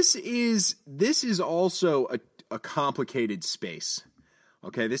receiver. This is also a complicated space.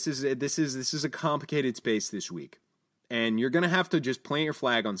 Okay, this is a complicated space this week. And you're going to have to just plant your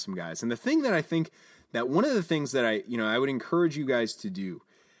flag on some guys. And the thing that I think that one of the things that I would encourage you guys to do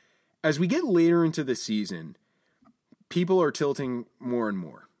as we get later into the season, people are tilting more and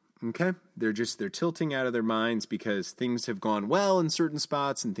more, okay? They're tilting out of their minds because things have gone well in certain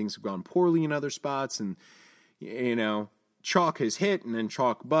spots and things have gone poorly in other spots. And, chalk has hit and then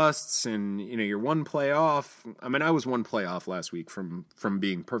chalk busts and, you're one play off. I mean, I was one play off last week from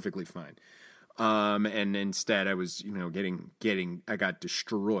being perfectly fine. And instead I was, I got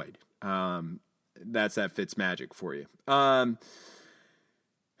destroyed. That's that Fitzmagic for you. Fucking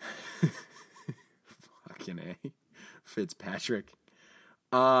A. Fitzpatrick.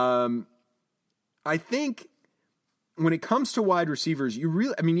 I think when it comes to wide receivers,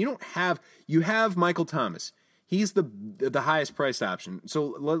 you have Michael Thomas. He's the highest priced option.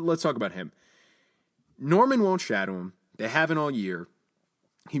 So let's talk about him. Norman won't shadow him. They haven't all year.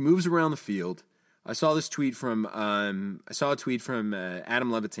 He moves around the field. I saw this tweet from Adam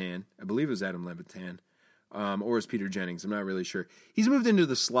Levitan. I believe it was Adam Levitan, or it was Peter Jennings. I'm not really sure. He's moved into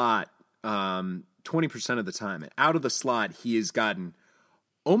the slot 20% of the time. And out of the slot, he has gotten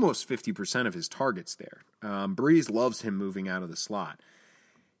almost 50% of his targets there. Breeze loves him moving out of the slot.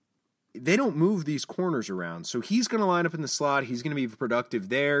 They don't move these corners around, so he's going to line up in the slot. He's going to be productive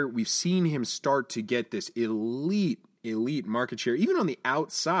there. We've seen him start to get this elite market share. Even on the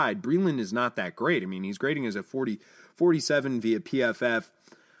outside, Breeland is not that great. I mean, he's grading as a 47 via PFF.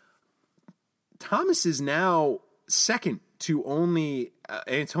 Thomas is now second to only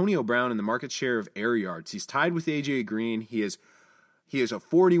Antonio Brown in the market share of air yards. He's tied with AJ Green. He has a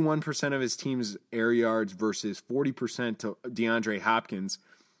 41% of his team's air yards versus 40% to DeAndre Hopkins.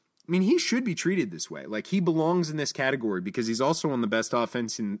 I mean, he should be treated this way. Like, he belongs in this category because he's also on the best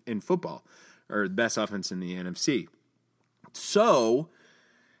offense in football, or the best offense in the NFC. So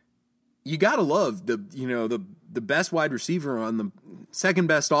you gotta love the best wide receiver on the second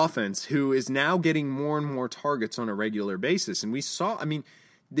best offense, who is now getting more and more targets on a regular basis. And we saw, I mean,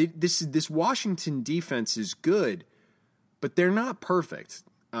 this Washington defense is good, but they're not perfect.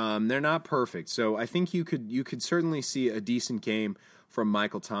 They're not perfect. So I think you could certainly see a decent game from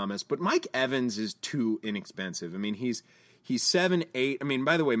Michael Thomas, but Mike Evans is too inexpensive. I mean, he's 7.8. I mean,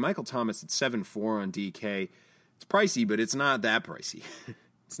 by the way, Michael Thomas at 7.4 on DK. It's pricey, but it's not that pricey.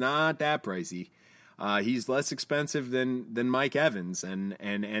 It's not that pricey. He's less expensive than Mike Evans, and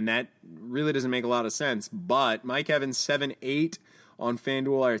that really doesn't make a lot of sense. But Mike Evans 7.8 on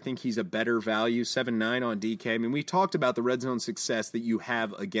FanDuel, I think he's a better value. 7.9 on DK. I mean, we talked about the red zone success that you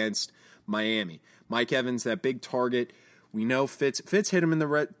have against Miami. Mike Evans, that big target. We know Fitz hit him in the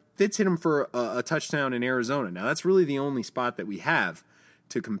red. Fitz hit him for a touchdown in Arizona. Now, that's really the only spot that we have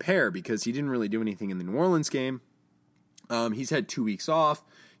to compare because he didn't really do anything in the New Orleans game. He's had 2 weeks off.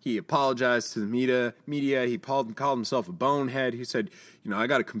 He apologized to the media. He called himself a bonehead. He said, I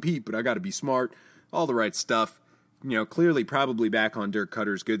got to compete, but I got to be smart. All the right stuff. Clearly probably back on Dirk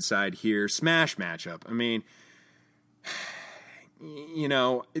Cutter's good side here. Smash matchup. I mean,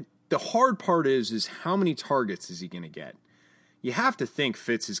 the hard part is how many targets is he going to get? You have to think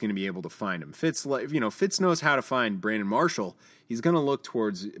Fitz is going to be able to find him. Fitz knows how to find Brandon Marshall. He's going to look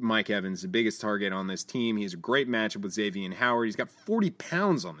towards Mike Evans, the biggest target on this team. He has a great matchup with Xavier Howard. He's got 40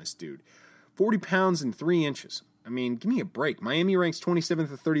 pounds on this dude. 40 pounds and 3 inches. I mean, give me a break. Miami ranks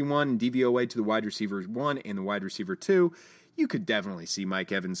 27th of 31 in DVOA to the wide receiver 1 and the wide receiver 2. You could definitely see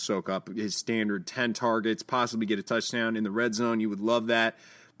Mike Evans soak up his standard 10 targets, possibly get a touchdown in the red zone. You would love that.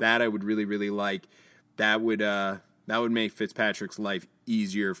 That I would really, really like. That would make Fitzpatrick's life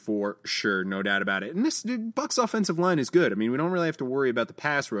easier for sure, no doubt about it. And this Bucs offensive line is good. I mean, we don't really have to worry about the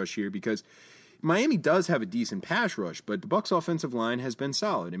pass rush here because Miami does have a decent pass rush, but the Bucs offensive line has been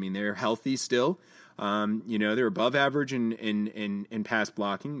solid. I mean, they're healthy still. They're above average in pass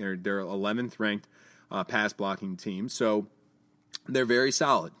blocking. They're 11th ranked pass blocking team. So they're very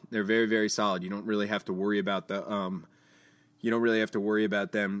solid. They're very, very solid. You don't really have to worry about them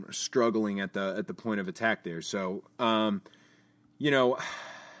struggling at the point of attack there. So, I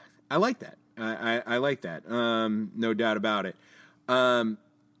like that. I like that. No doubt about it.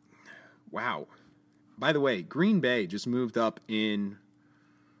 Wow. By the way, Green Bay just moved up to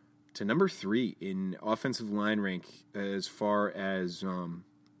number 3 in offensive line rank as far as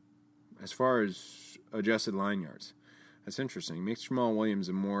adjusted line yards. That's interesting. Makes Jamal Williams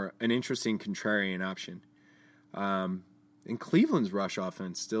an interesting contrarian option. And Cleveland's rush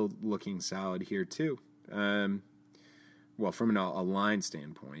offense still looking solid here too. From a line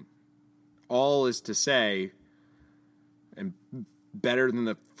standpoint. All is to say, and better than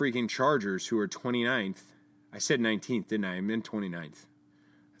the freaking Chargers, who are 29th. I said 19th, didn't I? I meant 29th.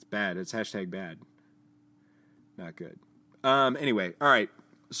 That's bad. It's hashtag bad. Not good. Anyway, all right.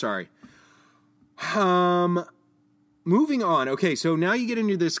 Sorry. Moving on. Okay, so now you get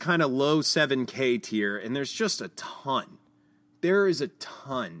into this kind of low 7K tier, and there's just a ton. There is a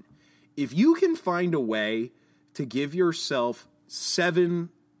ton. If you can find a way to give yourself 7-7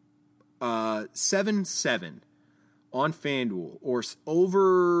 on FanDuel or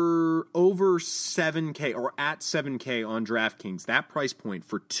over 7K or at 7K on DraftKings, that price point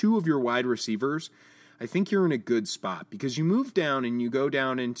for 2 of your wide receivers, I think you're in a good spot because you move down and you go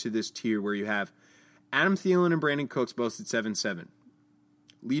down into this tier where you have Adam Thielen and Brandon Cooks both at 7-7.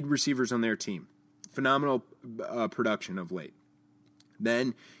 Lead receivers on their team. Phenomenal production of late.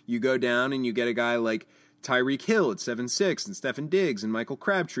 Then you go down and you get a guy like Tyreek Hill at 7-6 and Stefon Diggs and Michael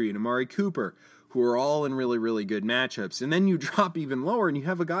Crabtree and Amari Cooper, who are all in really, really good matchups. And then you drop even lower and you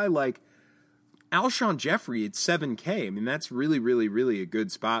have a guy like Alshon Jeffrey at 7K. I mean, that's really, really, really a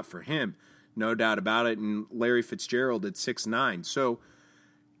good spot for him. No doubt about it. And Larry Fitzgerald at 6'9". So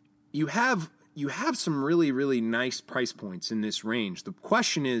you have some really, really nice price points in this range. The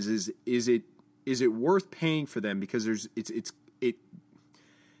question is it worth paying for them? Because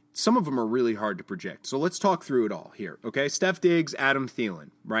some of them are really hard to project. So let's talk through it all here. Okay, Steph Diggs, Adam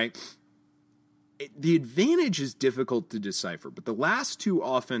Thielen, right? The advantage is difficult to decipher, but the last 2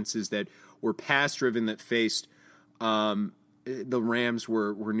 offenses that were pass-driven that faced the Rams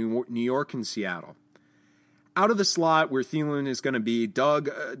were New York and Seattle. Out of the slot where Thielen is going to be, Doug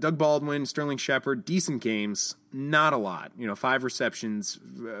Baldwin, Sterling Shepard, decent games, not a lot. 5 receptions,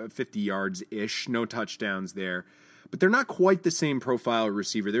 50 yards-ish, no touchdowns there. But they're not quite the same profile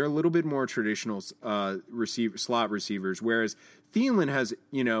receiver. They're a little bit more traditional slot receivers, whereas Thielen has,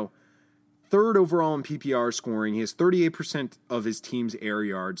 3rd overall in PPR scoring. He has 38% of his team's air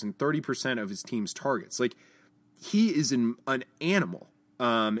yards and 30% of his team's targets. Like, he is an animal.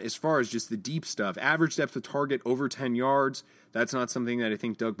 As far as just the deep stuff, average depth of target over 10 yards. That's not something that I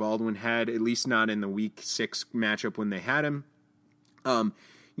think Doug Baldwin had, at least not in the week 6 matchup when they had him.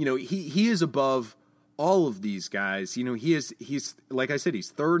 He is above all of these guys. He's like I said,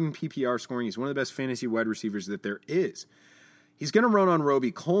 he's 3rd in PPR scoring. He's one of the best fantasy wide receivers that there is. He's going to run on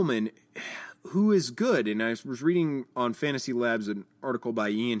Roby Coleman, who is good. And I was reading on Fantasy Labs an article by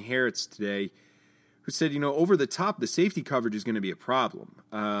Ian Harritz today, who said, over the top, the safety coverage is going to be a problem.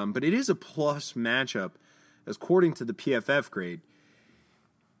 But it is a plus matchup, according to the PFF grade.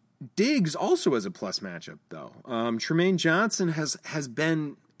 Diggs also has a plus matchup, though. Tremaine Johnson has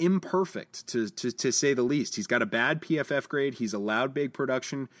been imperfect, to say the least. He's got a bad PFF grade. He's allowed big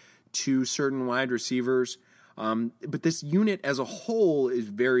production to certain wide receivers. But this unit as a whole is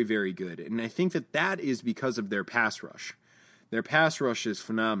very, very good. And I think that is because of their pass rush. Their pass rush is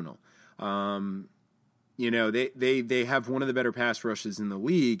phenomenal. They have one of the better pass rushes in the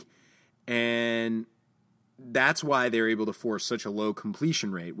league, and that's why they're able to force such a low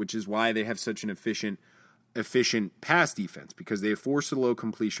completion rate, which is why they have such an efficient pass defense, because they force a low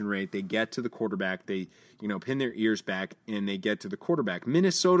completion rate. They get to the quarterback. They, pin their ears back, and they get to the quarterback.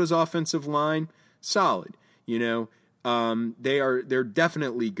 Minnesota's offensive line, solid. They're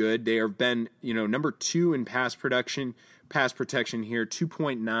definitely good. They have been, number 2 in pass protection here,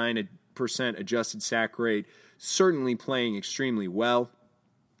 2.9% adjusted sack rate, certainly playing extremely well.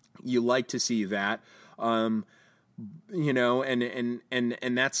 You like to see that. And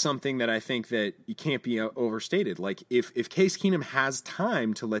that's something that I think that you can't be overstated. Like if Case Keenum has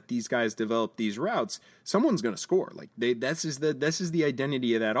time to let these guys develop these routes, someone's going to score. Like this is the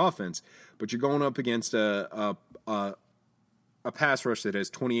identity of that offense. But you're going up against a pass rush that has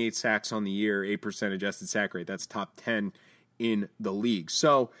 28 sacks on the year, 8% adjusted sack rate. That's top 10 in the league.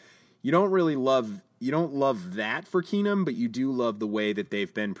 So you don't love that for Keenum, but you do love the way that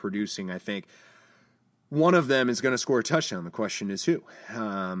they've been producing. I think one of them is going to score a touchdown. The question is who,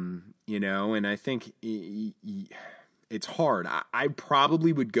 and I think it's hard. I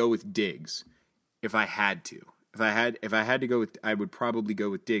probably would go with Diggs if I had to. If I had to go with, I would probably go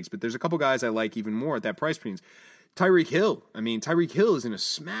with Diggs. But there's a couple guys I like even more at that price range. Tyreek Hill. Tyreek Hill is in a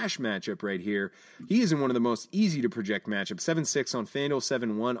smash matchup right here. He is in one of the most easy to project matchups. 7-6 on FanDuel,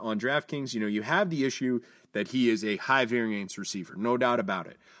 7-1 on DraftKings. You have the issue that he is a high variance receiver, no doubt about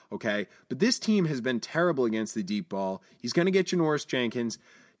it. Okay, but this team has been terrible against the deep ball. He's going to get Janoris Jenkins.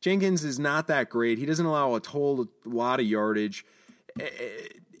 Jenkins is not that great. He doesn't allow a lot of yardage.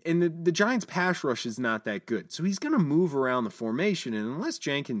 And the Giants' pass rush is not that good. So he's going to move around the formation, and unless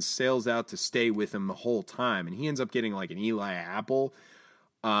Jenkins sails out to stay with him the whole time and he ends up getting like an Eli Apple,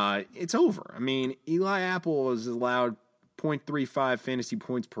 it's over. Eli Apple is allowed 0.35 fantasy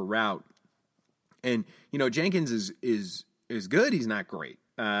points per route. And, Jenkins is good. He's not great.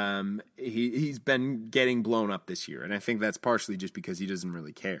 He's been getting blown up this year, and I think that's partially just because he doesn't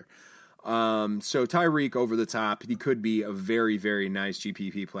really care. So Tyreek over the top, he could be a very, very nice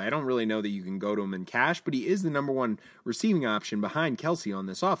GPP play. I don't really know that you can go to him in cash, but he is the number 1 receiving option behind Kelsey on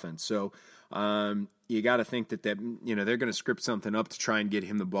this offense. So, you got to think that they're going to script something up to try and get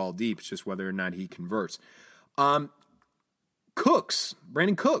him the ball deep. It's just whether or not he converts. Brandon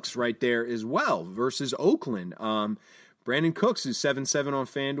Cooks right there as well versus Oakland. Brandon Cooks is 7-7 on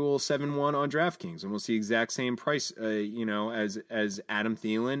FanDuel, 7-1 on DraftKings, and we'll see exact same price, as Adam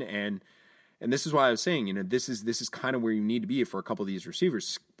Thielen, and this is why I was saying, this is kind of where you need to be for a couple of these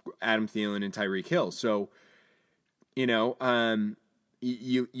receivers, Adam Thielen and Tyreek Hill. So, you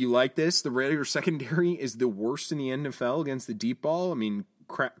like this. The Raiders secondary is the worst in the NFL against the deep ball.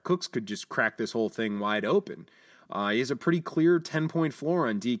 Cooks could just crack this whole thing wide open. He has a pretty clear 10-point floor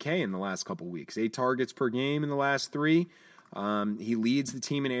on DK in the last couple weeks. 8 targets per game in the last 3. He leads the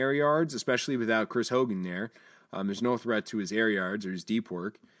team in air yards, especially without Chris Hogan there. There's no threat to his air yards or his deep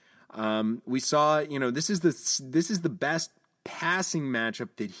work. We saw, this is the best passing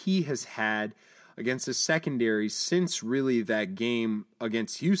matchup that he has had against the secondary since really that game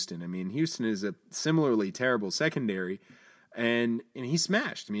against Houston. Houston is a similarly terrible secondary. And he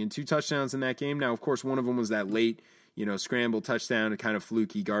smashed. 2 touchdowns in that game. Now, of course, one of them was that late, scramble touchdown, a kind of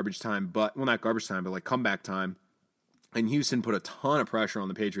fluky garbage time, but not garbage time, but like comeback time. And Houston put a ton of pressure on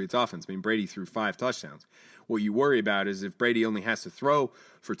the Patriots offense. Brady threw 5 touchdowns. What you worry about is if Brady only has to throw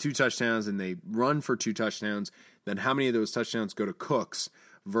for 2 touchdowns and they run for 2 touchdowns, then how many of those touchdowns go to Cooks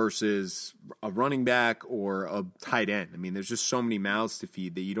versus a running back or a tight end? There's just so many mouths to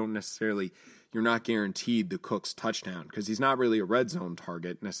feed that you're not guaranteed the Cooks touchdown because he's not really a red zone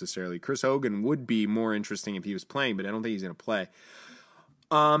target necessarily. Chris Hogan would be more interesting if he was playing, but I don't think he's going to play.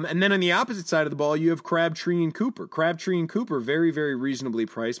 And then on the opposite side of the ball, you have Crabtree and Cooper. Crabtree and Cooper, very, very reasonably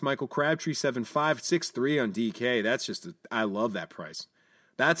priced. Michael Crabtree, 7.5, 6.3 on DK. I love that price.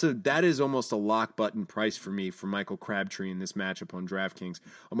 That is almost a lock button price for me for Michael Crabtree in this matchup on DraftKings.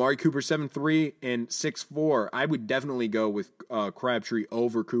 Amari Cooper 7.3 and 6.4. I would definitely go with Crabtree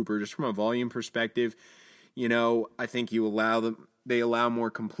over Cooper just from a volume perspective. I think they allow more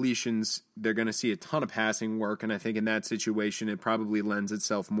completions. They're going to see a ton of passing work, and I think in that situation it probably lends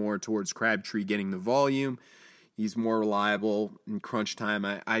itself more towards Crabtree getting the volume. He's more reliable in crunch time.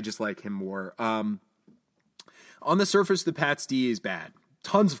 I just like him more. On the surface, the Pats D is bad.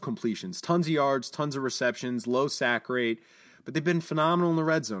 Tons of completions, tons of yards, tons of receptions, low sack rate, but they've been phenomenal in the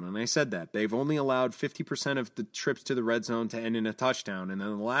red zone, and I said that. They've only allowed 50% of the trips to the red zone to end in a touchdown, and in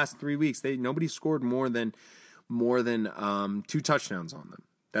the last 3 weeks, nobody scored more than more than 2 touchdowns on them.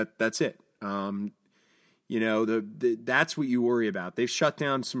 That's it. That's what you worry about. They've shut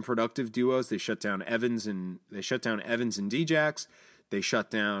down some productive duos. They shut down Evans and Djax. They shut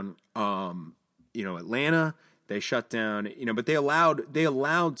down Atlanta. They shut down, but they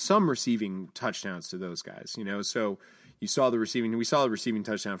allowed some receiving touchdowns to those guys, So we saw the receiving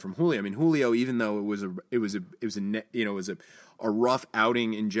touchdown from Julio. I mean, Julio, even though it was a rough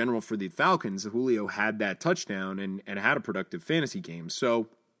outing in general for the Falcons, Julio had that touchdown and had a productive fantasy game. So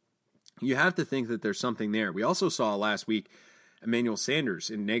you have to think that there's something there. We also saw last week Emmanuel Sanders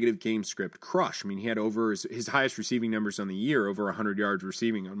in negative game script crush. I mean, he had over his highest receiving numbers on the year, over 100 yards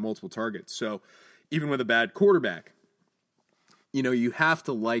receiving on multiple targets. So even with a bad quarterback, you have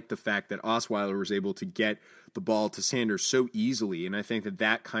to like the fact that Osweiler was able to get the ball to Sanders so easily. And I think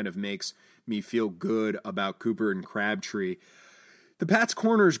that kind of makes me feel good about Cooper and Crabtree. The Pats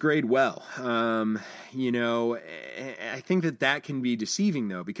corners grade well. I think that can be deceiving,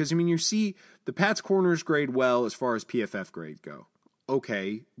 though, because, you see the Pats corners grade well as far as PFF grades go.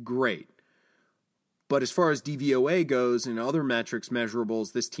 Okay, great. But as far as DVOA goes and other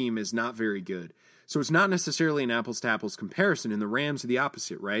measurables, this team is not very good. So it's not necessarily an apples-to-apples comparison, and the Rams are the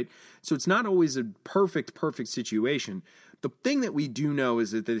opposite, right? So it's not always a perfect situation. The thing that we do know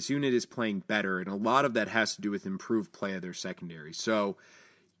is that this unit is playing better, and a lot of that has to do with improved play of their secondary. So,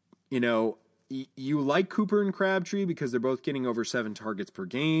 you like Cooper and Crabtree because they're both getting over 7 targets per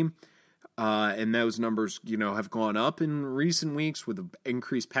game, and those numbers, have gone up in recent weeks with an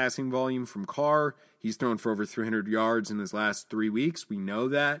increased passing volume from Carr. He's thrown for over 300 yards in his last 3 weeks. We know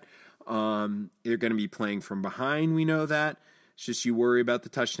that. They're going to be playing from behind. We know that. It's just you worry about the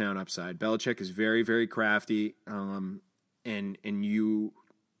touchdown upside. Belichick is very, very crafty. It's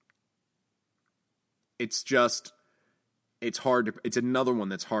another one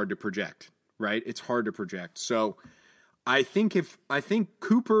that's hard to project, right? It's hard to project. So I think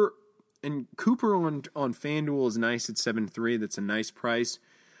Cooper on FanDuel is nice at 7.3. That's a nice price.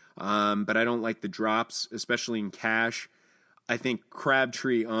 But I don't like the drops, especially in cash. I think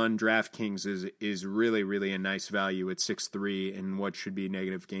Crabtree on DraftKings is really, really a nice value at 6.3 and what should be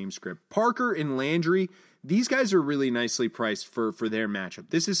negative game script. Parker and Landry, these guys are really nicely priced for their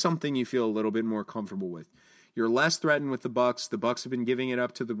matchup. This is something you feel a little bit more comfortable with. You're less threatened with the Bucs. The Bucs have been giving it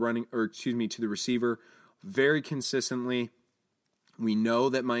up to the receiver very consistently. We know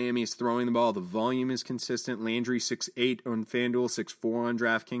that Miami is throwing the ball. The volume is consistent. Landry 6.8 on FanDuel, 6.4 on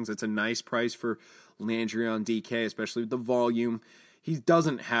DraftKings. That's a nice price for Landry on DK, especially with the volume. He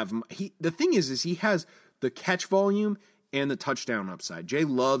doesn't have the thing is he has the catch volume and the touchdown upside. Jay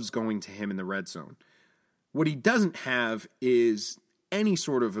loves going to him in the red zone. What he doesn't have is any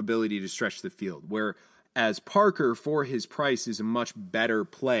sort of ability to stretch the field, whereas Parker, for his price, is a much better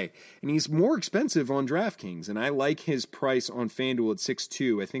play. And he's more expensive on DraftKings, and I like his price on FanDuel at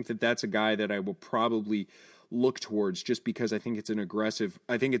 6.2. I think that's a guy that I will probably look towards just because I think it's a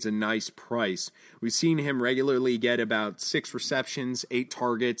nice price. We've seen him regularly get about 6 receptions, 8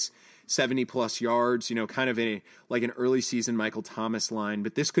 targets, 70-plus yards, kind of like an early season Michael Thomas line.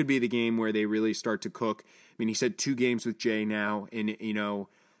 But this could be the game where they really start to cook. I mean, he's had 2 games with Jay now, and,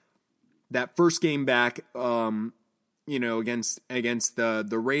 that first game back, against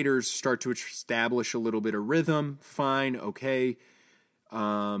the Raiders, start to establish a little bit of rhythm. Fine, okay.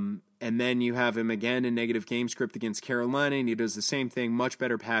 And then you have him again in negative game script against Carolina, and he does the same thing, much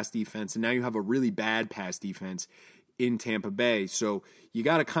better pass defense. And now you have a really bad pass defense in Tampa Bay. So you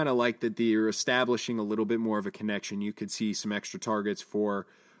got to kind of like that you're establishing a little bit more of a connection. You could see some extra targets for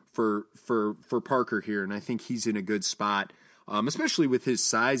Parker here, and I think he's in a good spot. Especially with his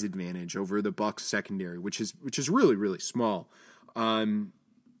size advantage over the Bucs secondary, which is really, really small. I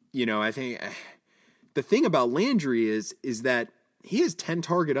think the thing about Landry is that he has 10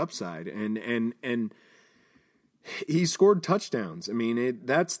 target upside and he scored touchdowns. I mean,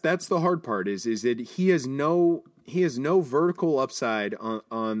 that's the hard part is that he has no vertical upside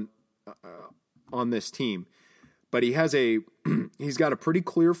on this team, but he's got a pretty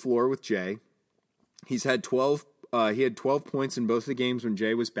clear floor with Jay. He's had 12. He had 12 points in both the games when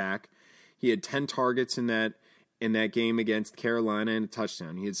Jay was back. He had 10 targets in that game against Carolina and a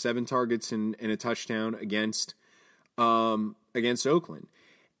touchdown. He had 7 targets and a touchdown against Oakland.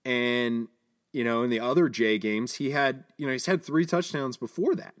 And in the other Jay games, he's had 3 touchdowns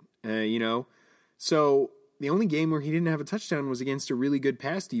before that. So the only game where he didn't have a touchdown was against a really good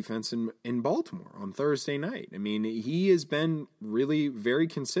pass defense in Baltimore on Thursday night. I mean, he has been really very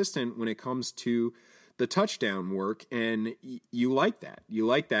consistent when it comes to the touchdown work, and you like that. You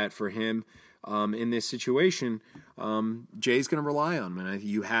like that for him. in this situation, Jay's going to rely on him. And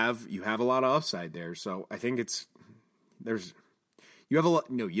you have a lot of upside there. So I think you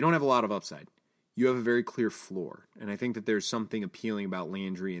don't have a lot of upside. You have a very clear floor. And I think that there's something appealing about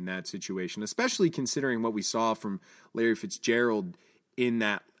Landry in that situation, especially considering what we saw from Larry Fitzgerald in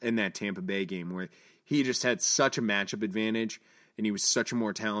that Tampa Bay game, where he just had such a matchup advantage and he was such a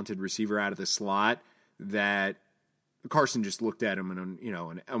more talented receiver out of the slot that Carson just looked at him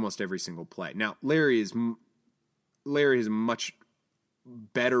in almost every single play. Now, Larry has a much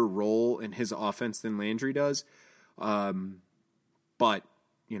better role in his offense than Landry does. But,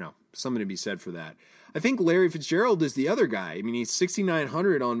 something to be said for that. I think Larry Fitzgerald is the other guy. I mean, he's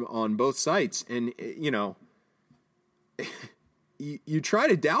 6,900 on both sites. And, you try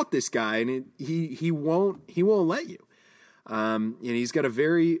to doubt this guy and he won't let you. And he's got a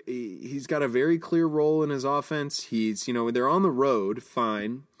very clear role in his offense. He's, they're on the road.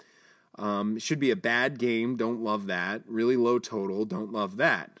 Fine. It should be a bad game. Don't love that. Really low total. Don't love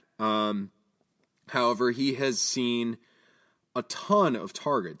that. However, he has seen a ton of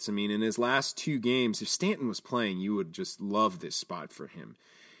targets. I mean, in his last 2 games, if Stanton was playing, you would just love this spot for him.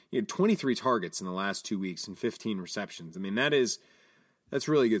 He had 23 targets in the last 2 weeks and 15 receptions. I mean, that's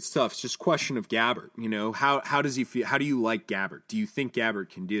really good stuff. It's just a question of Gabbert. How does he feel? How do you like Gabbert? Do you think Gabbert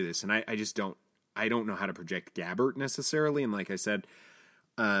can do this? And I just don't. I don't know how to project Gabbert necessarily. And like I said,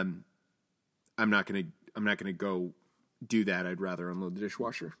 I'm not gonna go do that. I'd rather unload the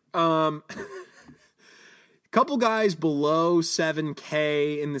dishwasher. Couple guys below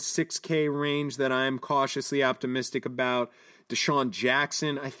 7K in the 6K range that I'm cautiously optimistic about. Deshaun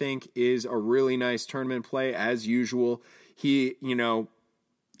Jackson, I think, is a really nice tournament play as usual. He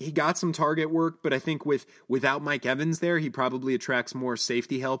got some target work, but I think without Mike Evans there, he probably attracts more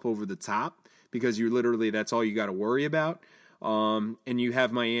safety help over the top because that's all you got to worry about. And you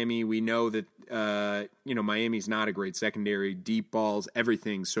have Miami. We know that Miami's not a great secondary, deep balls,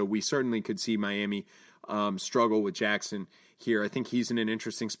 everything. So we certainly could see Miami struggle with Jackson here. I think he's in an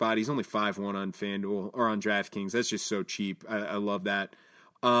interesting spot. He's only 5-1 on FanDuel or on DraftKings. That's just so cheap. I love that.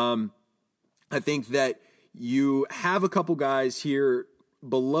 I think that you have a couple guys here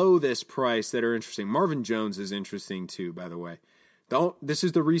below this price that are interesting. Marvin Jones is interesting too, by the way. This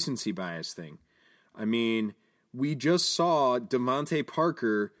is the recency bias thing. I mean, we just saw Devontae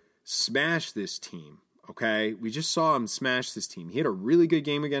Parker smash this team. Okay, we just saw him smash this team. He had a really good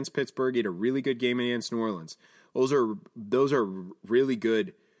game against Pittsburgh. He had a really good game against New Orleans. Those are really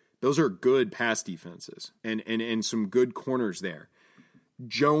good. Those are good pass defenses and some good corners there.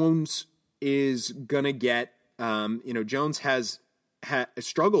 Jones is gonna get. Jones has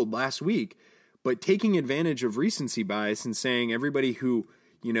struggled last week, but taking advantage of recency bias and saying everybody who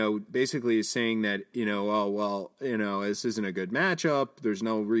basically is saying that this isn't a good matchup. There's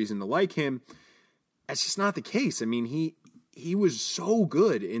no reason to like him. That's just not the case. I mean, he was so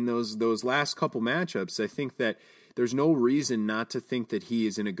good in those last couple matchups. I think that there's no reason not to think that he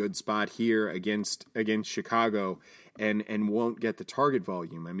is in a good spot here against Chicago and won't get the target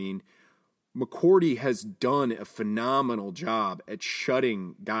volume. I mean, McCourty has done a phenomenal job at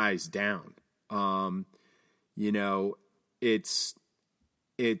shutting guys down. It's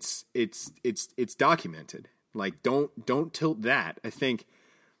documented. Like, don't tilt that. I think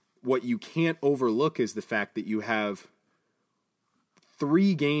what you can't overlook is the fact that you have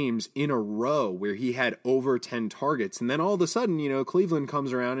 3 games in a row where he had over 10 targets, and then all of a sudden, Cleveland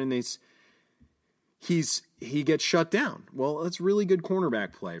comes around and he gets shut down. Well, that's really good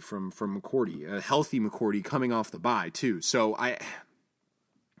cornerback play from McCourty, a healthy McCourty coming off the bye too. So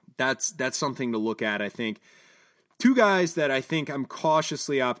that's something to look at. I think 2 guys that I think I'm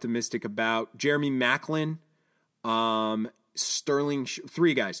cautiously optimistic about: Jeremy Maclin, 3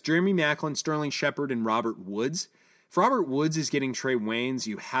 guys: Jeremy Maclin, Sterling Shepard, and Robert Woods. If Robert Woods is getting Trey Waynes,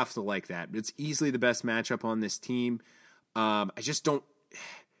 you have to like that. It's easily the best matchup on this team. You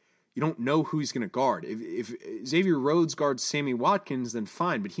don't know who he's going to guard. If Xavier Rhodes guards Sammy Watkins, then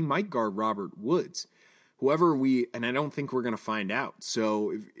fine, but he might guard Robert Woods. And I don't think we're going to find out.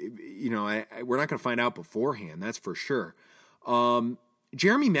 So, we're not going to find out beforehand. That's for sure.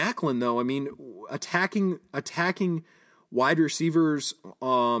 Jeremy Maclin, though, I mean, attacking wide receivers,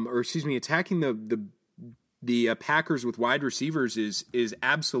 attacking the Packers with wide receivers is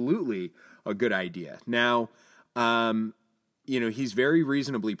absolutely a good idea. Now, he's very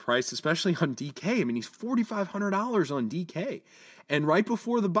reasonably priced, especially on DK. I mean, he's $4,500 on DK. And right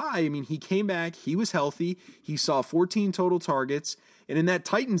before the bye, I mean, he came back, he was healthy, he saw 14 total targets, and in that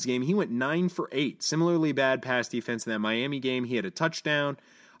Titans game, he went 9 for 8. Similarly bad pass defense in that Miami game. He had a touchdown.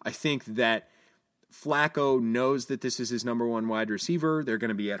 I think that Flacco knows that this is his number one wide receiver. They're going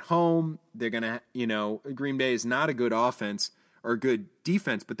to be at home. They're going to, Green Bay is not a good offense or good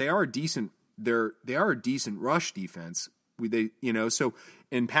defense, but they are a decent. They are a decent rush defense. So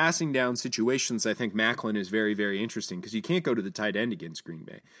in passing down situations, I think Maclin is very, very interesting because you can't go to the tight end against Green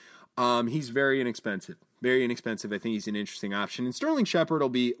Bay. He's very inexpensive. Very inexpensive. I think he's an interesting option. And Sterling Shepard will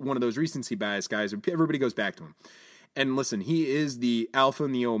be one of those recency bias guys. Everybody goes back to him. And listen, he is the alpha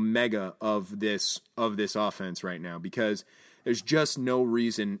and the omega of this offense right now because there's just no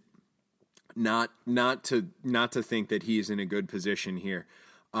reason not to think that he is in a good position here.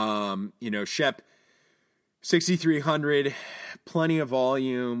 Shep, 6,300, plenty of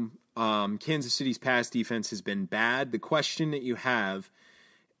volume. Kansas City's pass defense has been bad. The question that you have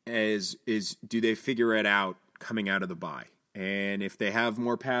is do they figure it out coming out of the bye? And if they have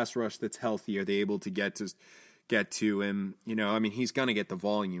more pass rush that's healthy, are they able to get to him? He's going to get the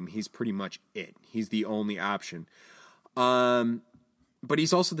volume. He's pretty much it. He's the only option. But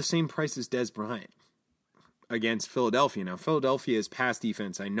he's also the same price as Dez Bryant against Philadelphia. Now, Philadelphia's pass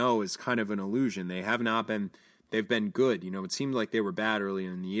defense, I know, is kind of an illusion. They have not been, they've been good. It seemed like they were bad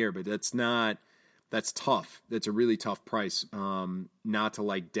earlier in the year, but that's tough. That's a really tough price not to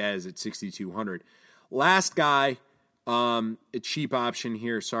like Dez at 6,200. Last guy, a cheap option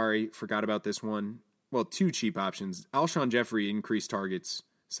here. Sorry, forgot about this one. Well, two cheap options. Alshon Jeffrey increased targets,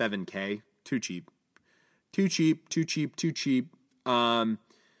 7K. Too cheap.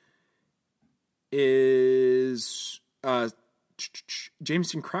 Is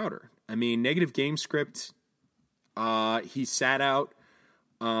Jamison Crowder. Negative game script. He sat out.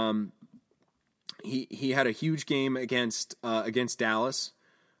 He had a huge game against Dallas.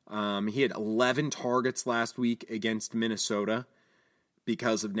 He had 11 targets last week against Minnesota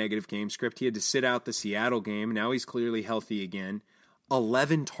because of negative game script. He had to sit out the Seattle game. Now he's clearly healthy again.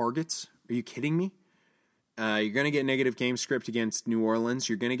 11 targets? Are you kidding me? You're going to get negative game script against New Orleans.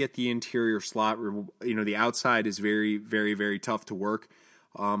 You're going to get the interior slot. The outside is very, very, very tough to work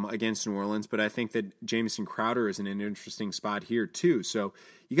against New Orleans. But I think that Jamison Crowder is in an interesting spot here too. So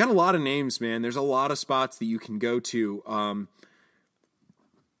you got a lot of names, man. There's a lot of spots that you can go to.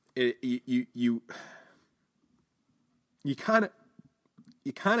 You kind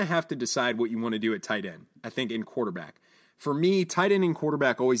of have to decide what you want to do at tight end. I think in quarterback. For me, tight end and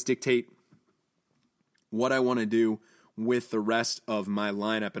quarterback always dictate what I want to do with the rest of my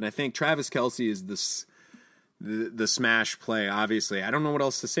lineup. And I think Travis Kelce is the smash play, obviously. I don't know what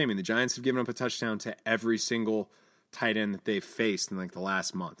else to say. The Giants have given up a touchdown to every single tight end that they've faced in the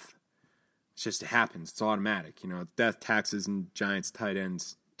last month. It happens. It's automatic. Death taxes and Giants tight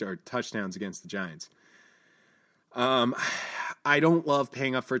ends or touchdowns against the Giants. I don't love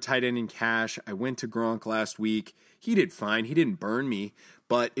paying up for a tight end in cash. I went to Gronk last week. He did fine. He didn't burn me,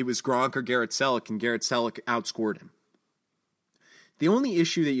 but it was Gronk or Garrett Selleck, and Garrett Selleck outscored him. The only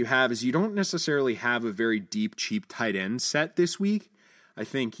issue that you have is you don't necessarily have a very deep, cheap tight end set this week. I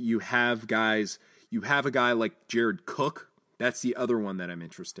think you have a guy like Jared Cook. That's the other one that I'm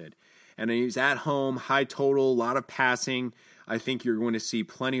interested. And he's at home, high total, a lot of passing. I think you're going to see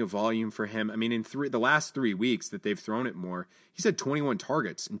plenty of volume for him. In the last 3 weeks that they've thrown it more, he's had 21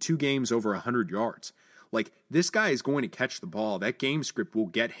 targets in 2 games over 100 yards. This guy is going to catch the ball. That game script will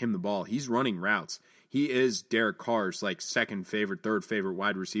get him the ball. He's running routes. He is Derek Carr's second favorite, third favorite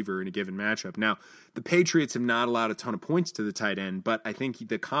wide receiver in a given matchup. Now, the Patriots have not allowed a ton of points to the tight end, but I think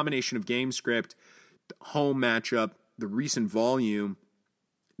the combination of game script, home matchup, the recent volume,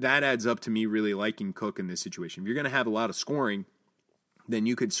 that adds up to me really liking Cook in this situation. If you're going to have a lot of scoring, then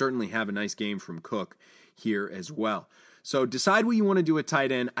you could certainly have a nice game from Cook here as well. So decide what you want to do at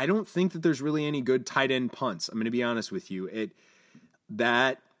tight end. I don't think that there's really any good tight end punts. I'm going to be honest with you.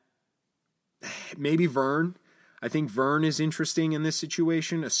 Maybe Vern. I think Vern is interesting in this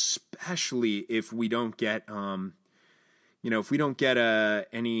situation, especially if we don't get, if we don't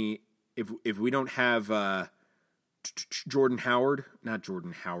have Jordan Howard, not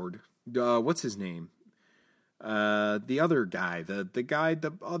Jordan Howard. What's his name? The other guy,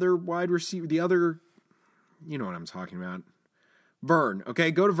 the other wide receiver, you know what I'm talking about. Vern. Okay,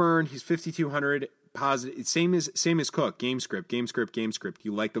 go to Vern. He's 5,200 positive. Same as Cook. Game script.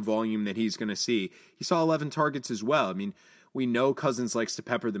 You like the volume that he's going to see. He saw 11 targets as well. We know Cousins likes to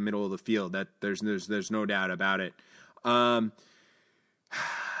pepper the middle of the field. That there's no doubt about it. Tyler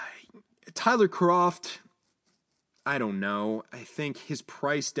Kroft. I don't know. I think his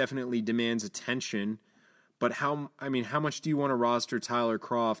price definitely demands attention. But how much do you want to roster Tyler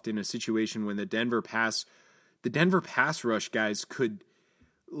Kroft in a situation when the Denver pass rush guys could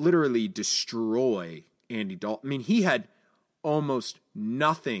literally destroy Andy Dalton? He had almost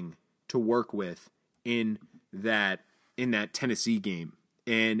nothing to work with in that Tennessee game,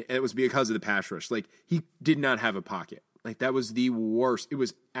 and it was because of the pass rush. Like, he did not have a pocket. Like, that was the worst. It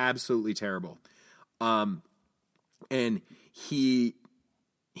was absolutely terrible. And he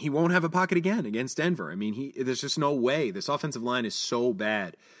won't have a pocket again against Denver. I mean, there's just no way. This offensive line is so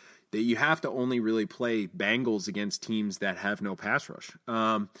bad that you have to only really play Bengals against teams that have no pass rush.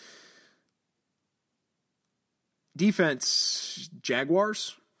 Defense,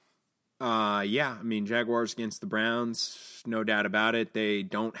 Jaguars. Yeah, I mean, Jaguars against the Browns, no doubt about it. They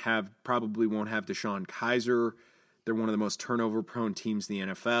probably won't have Deshaun Kaiser. They're one of the most turnover-prone teams in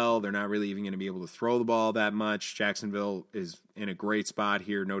the NFL. They're not really even going to be able to throw the ball that much. Jacksonville is in a great spot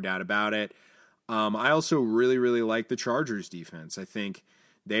here, no doubt about it. I also really, really like the Chargers defense. I think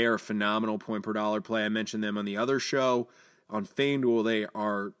they are a phenomenal point-per-dollar play. I mentioned them on the other show. On FanDuel, they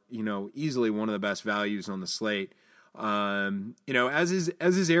are, easily one of the best values on the slate. As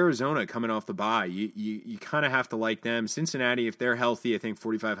is Arizona coming off the bye. You kind of have to like them. Cincinnati, if they're healthy, I think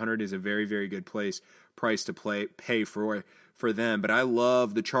 4,500 is a very, very good price to pay for them. But I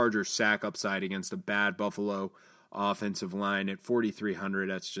love the Chargers sack upside against a bad Buffalo offensive line at 4,300.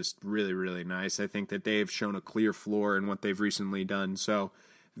 That's just really, really nice. I think that they've shown a clear floor in what they've recently done. So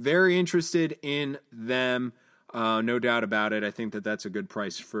very interested in them. No doubt about it. I think that that's a good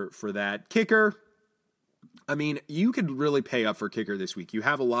price for that. Kicker. I mean, you could really pay up for kicker this week. You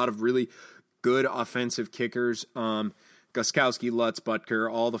have a lot of really good offensive kickers. Gostkowski, Lutz, Butker,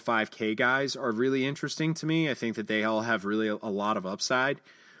 all the 5K guys are really interesting to me. I think that they all have really a lot of upside.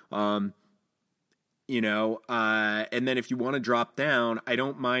 And then if you want to drop down, I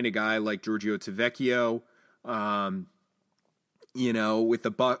don't mind a guy like Giorgio Tavecchio. With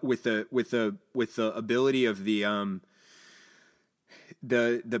the ability of the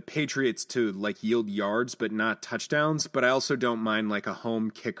Patriots to like yield yards but not touchdowns. But I also don't mind like a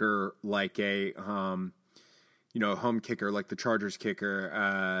home kicker like a home kicker like the Chargers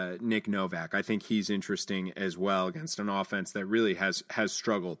kicker, Nick Novak. I think he's interesting as well against an offense that really has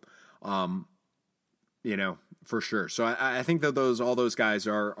struggled, for sure. So I think that all those guys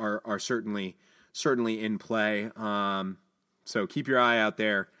are certainly in play. So keep your eye out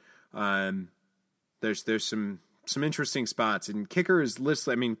there. There's some interesting spots, and kicker is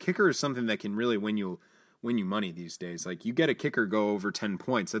listed. I mean, kicker is something that can really win you money these days. Like, you get a kicker go over 10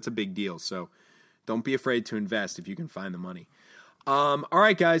 points, that's a big deal. So don't be afraid to invest if you can find the money. All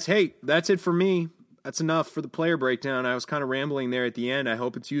right, guys. Hey, that's it for me. That's enough for the player breakdown. I was kind of rambling there at the end. I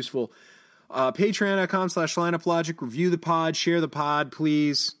hope it's useful. Patreon.com/lineuplogic. Review the pod, share the pod,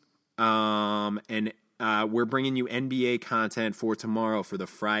 please. And we're bringing you NBA content for tomorrow for the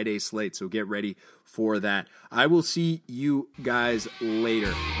Friday slate, so get ready for that. I will see you guys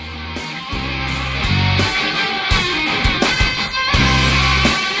later.